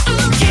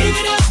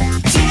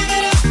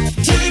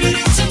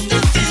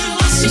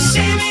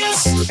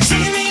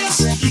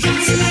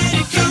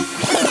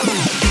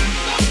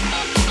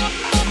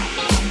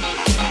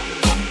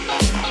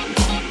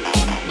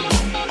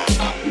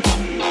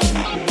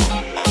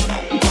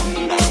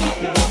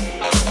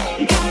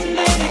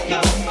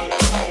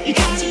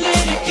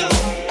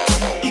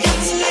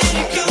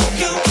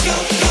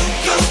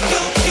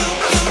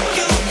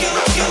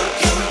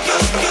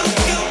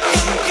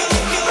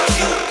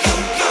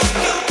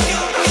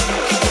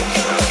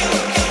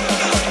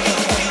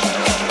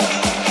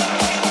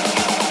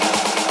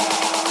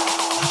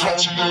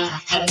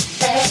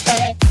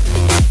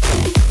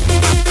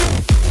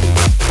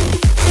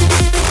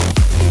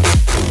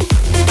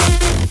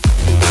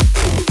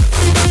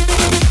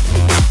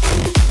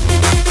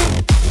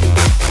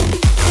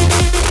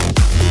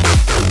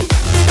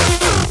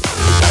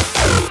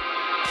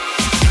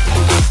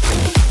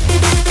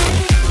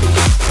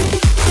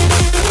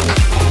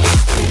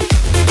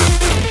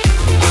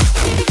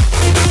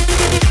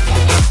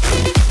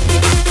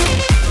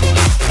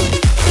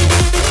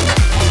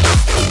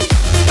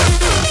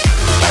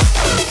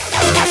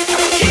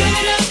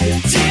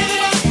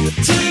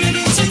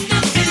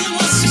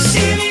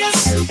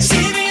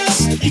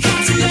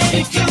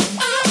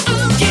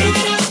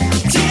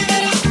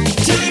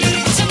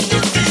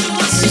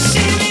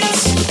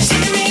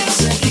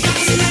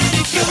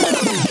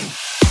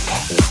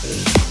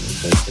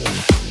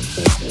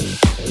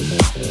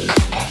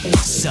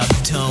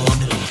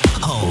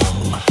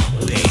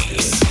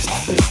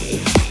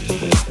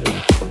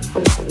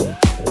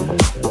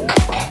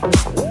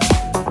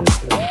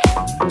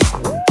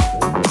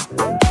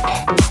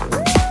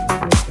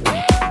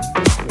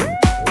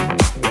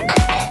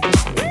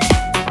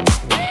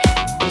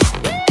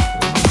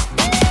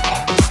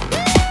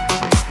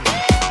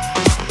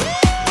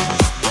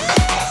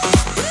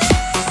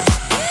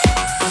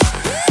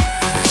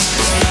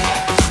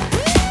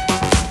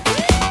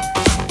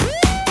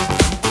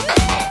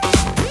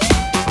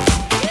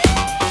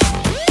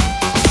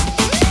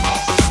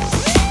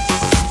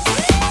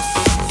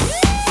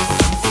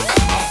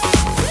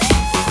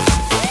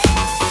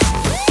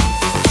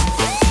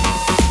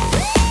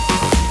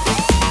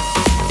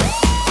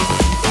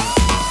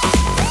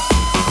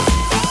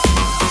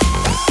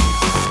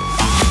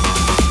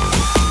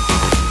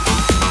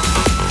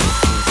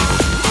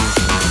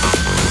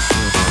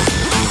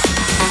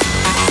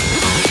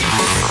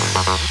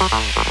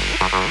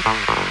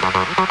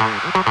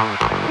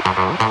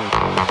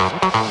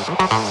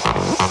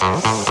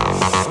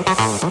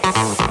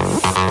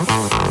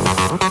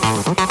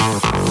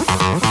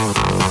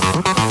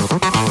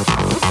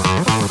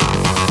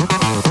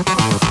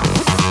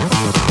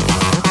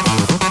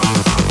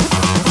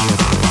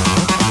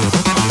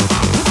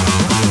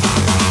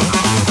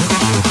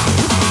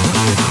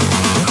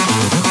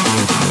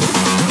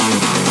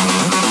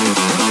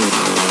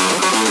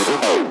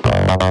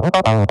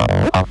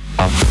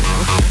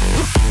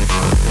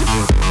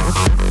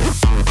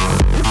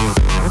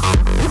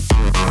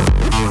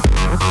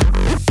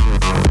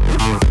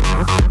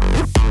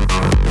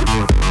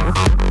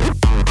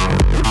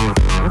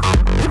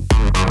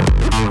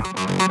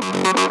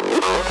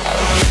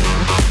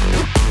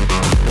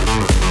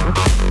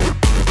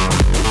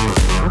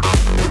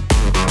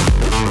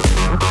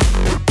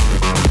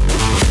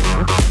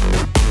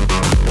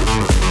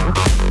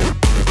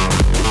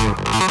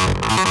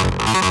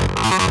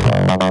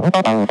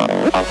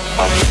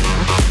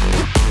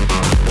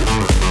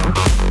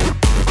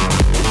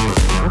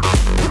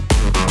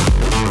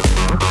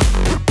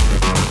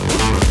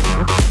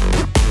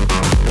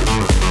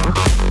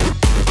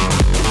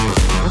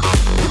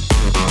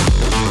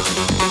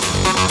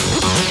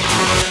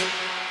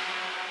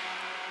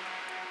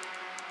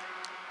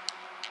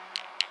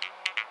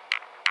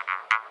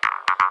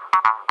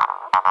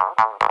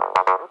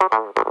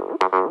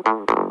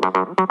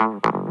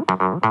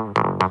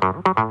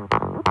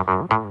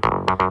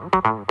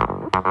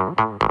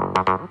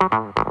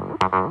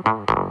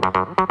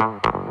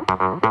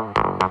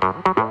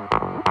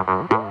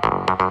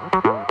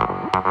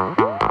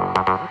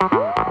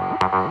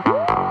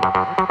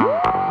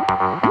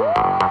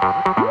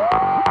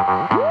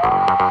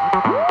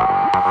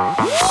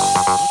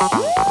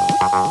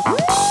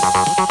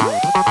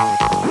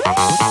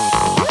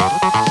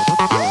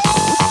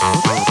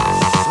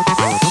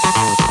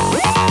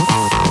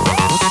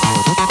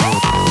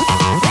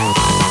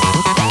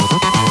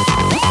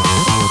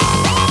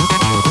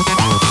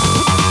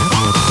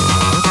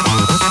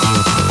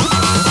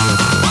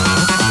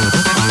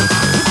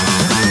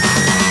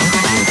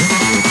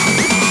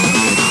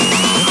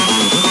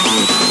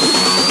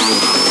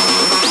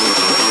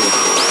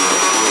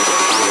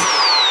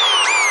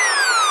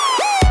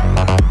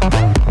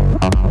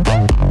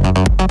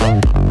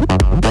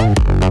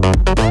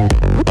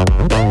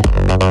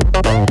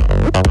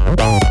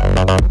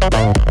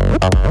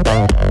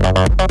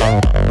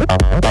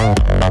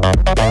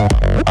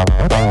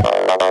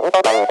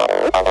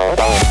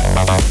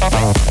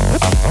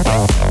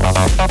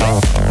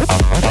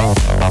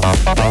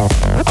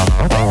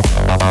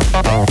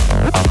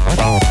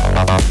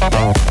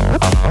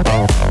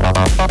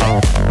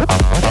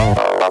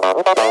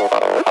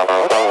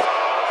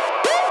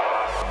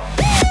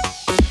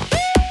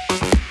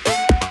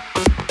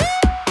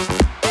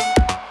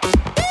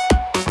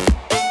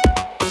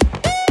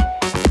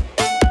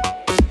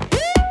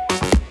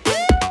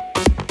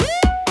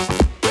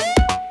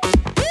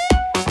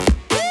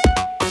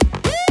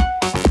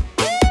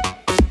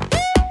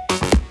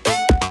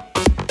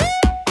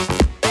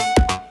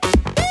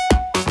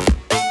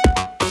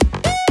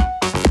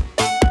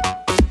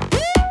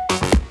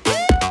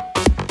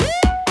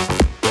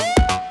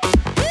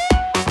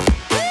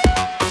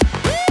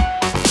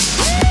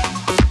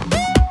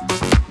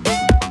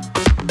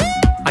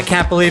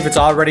 Can't believe it's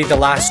already the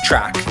last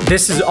track.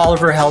 This is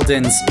Oliver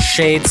Heldens'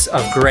 Shades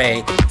of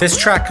Grey. This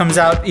track comes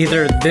out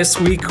either this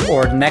week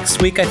or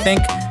next week, I think.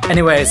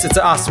 Anyways, it's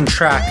an awesome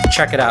track.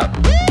 Check it out.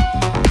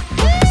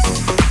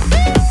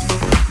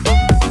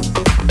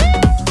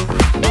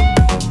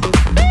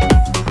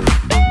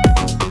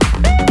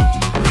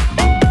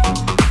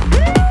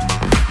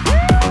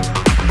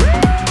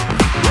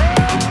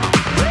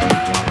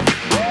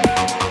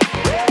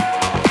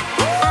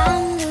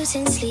 I'm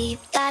losing sleep,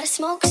 gotta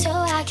smoke so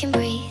I can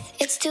breathe.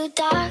 It's too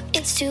dark,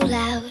 it's too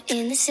loud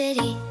in the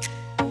city.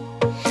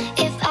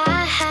 If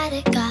I had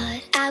a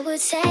god, I would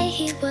say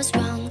he was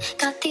wrong.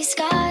 Got these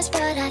scars,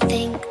 but I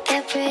think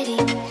they're pretty.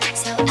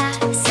 So I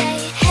say,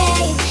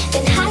 hey,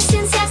 been high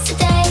since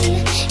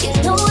yesterday. You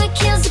know it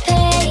kills the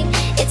pain.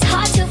 It's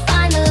hard to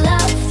find the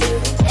love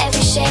through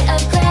every shade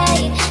of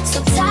gray.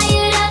 So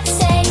tired of the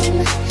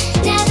same,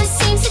 never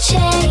seems to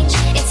change.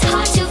 It's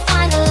hard to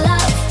find the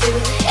love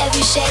through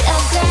every shade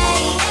of gray.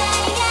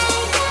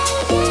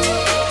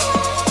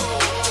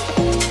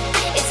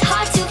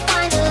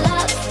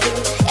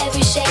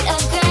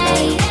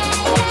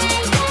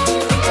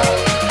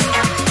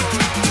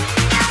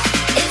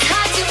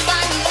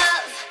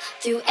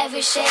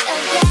 Every shade of gray. Every shade of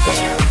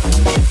gray.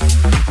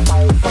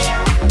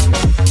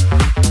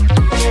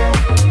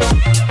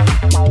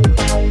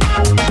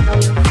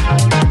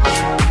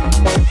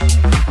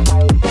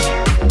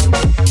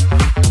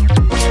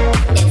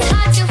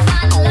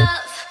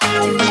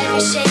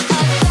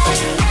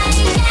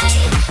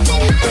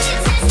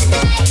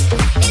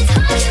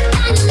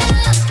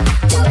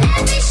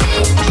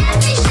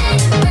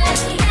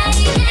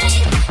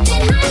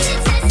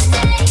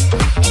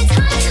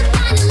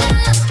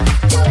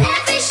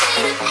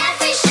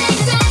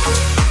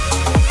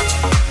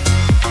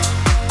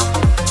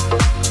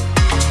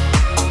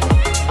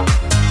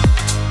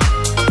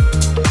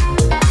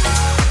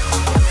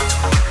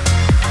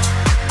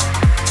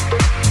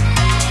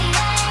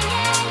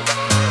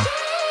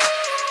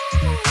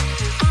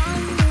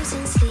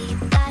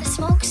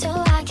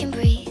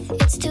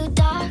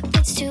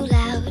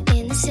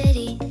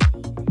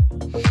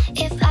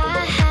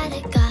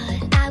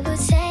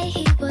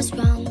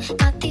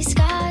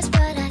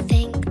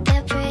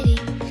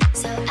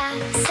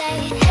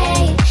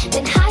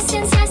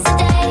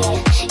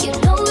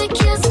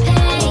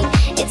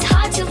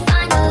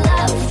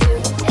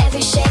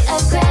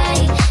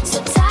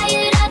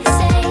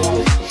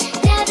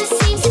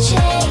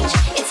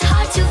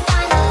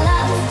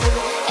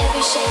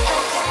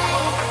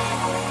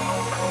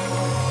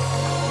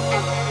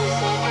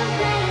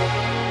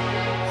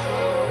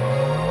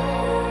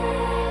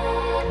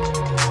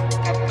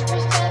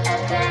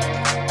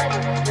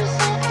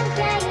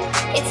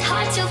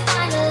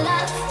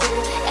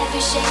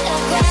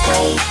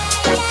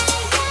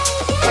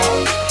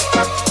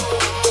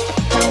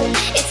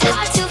 It's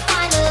hard to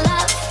find a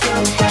love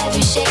through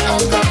every shade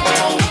of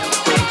gray.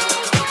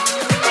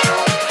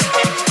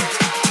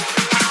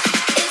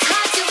 It's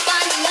hard to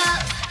find a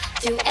love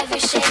through every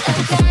shade of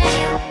gray.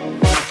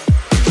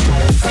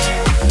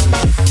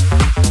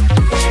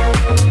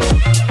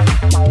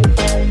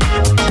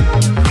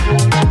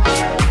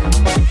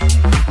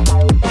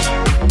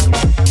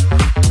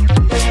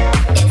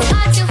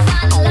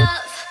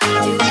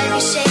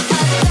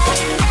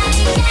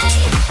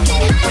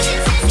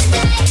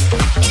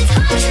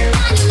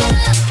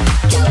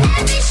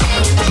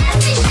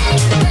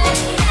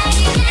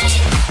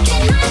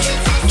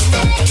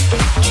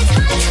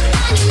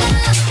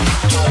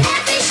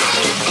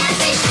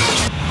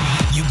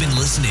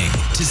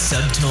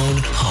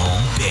 Subtone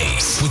Home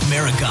Base with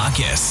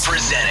Maragakis,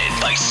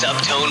 presented by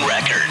Subtone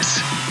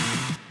Records.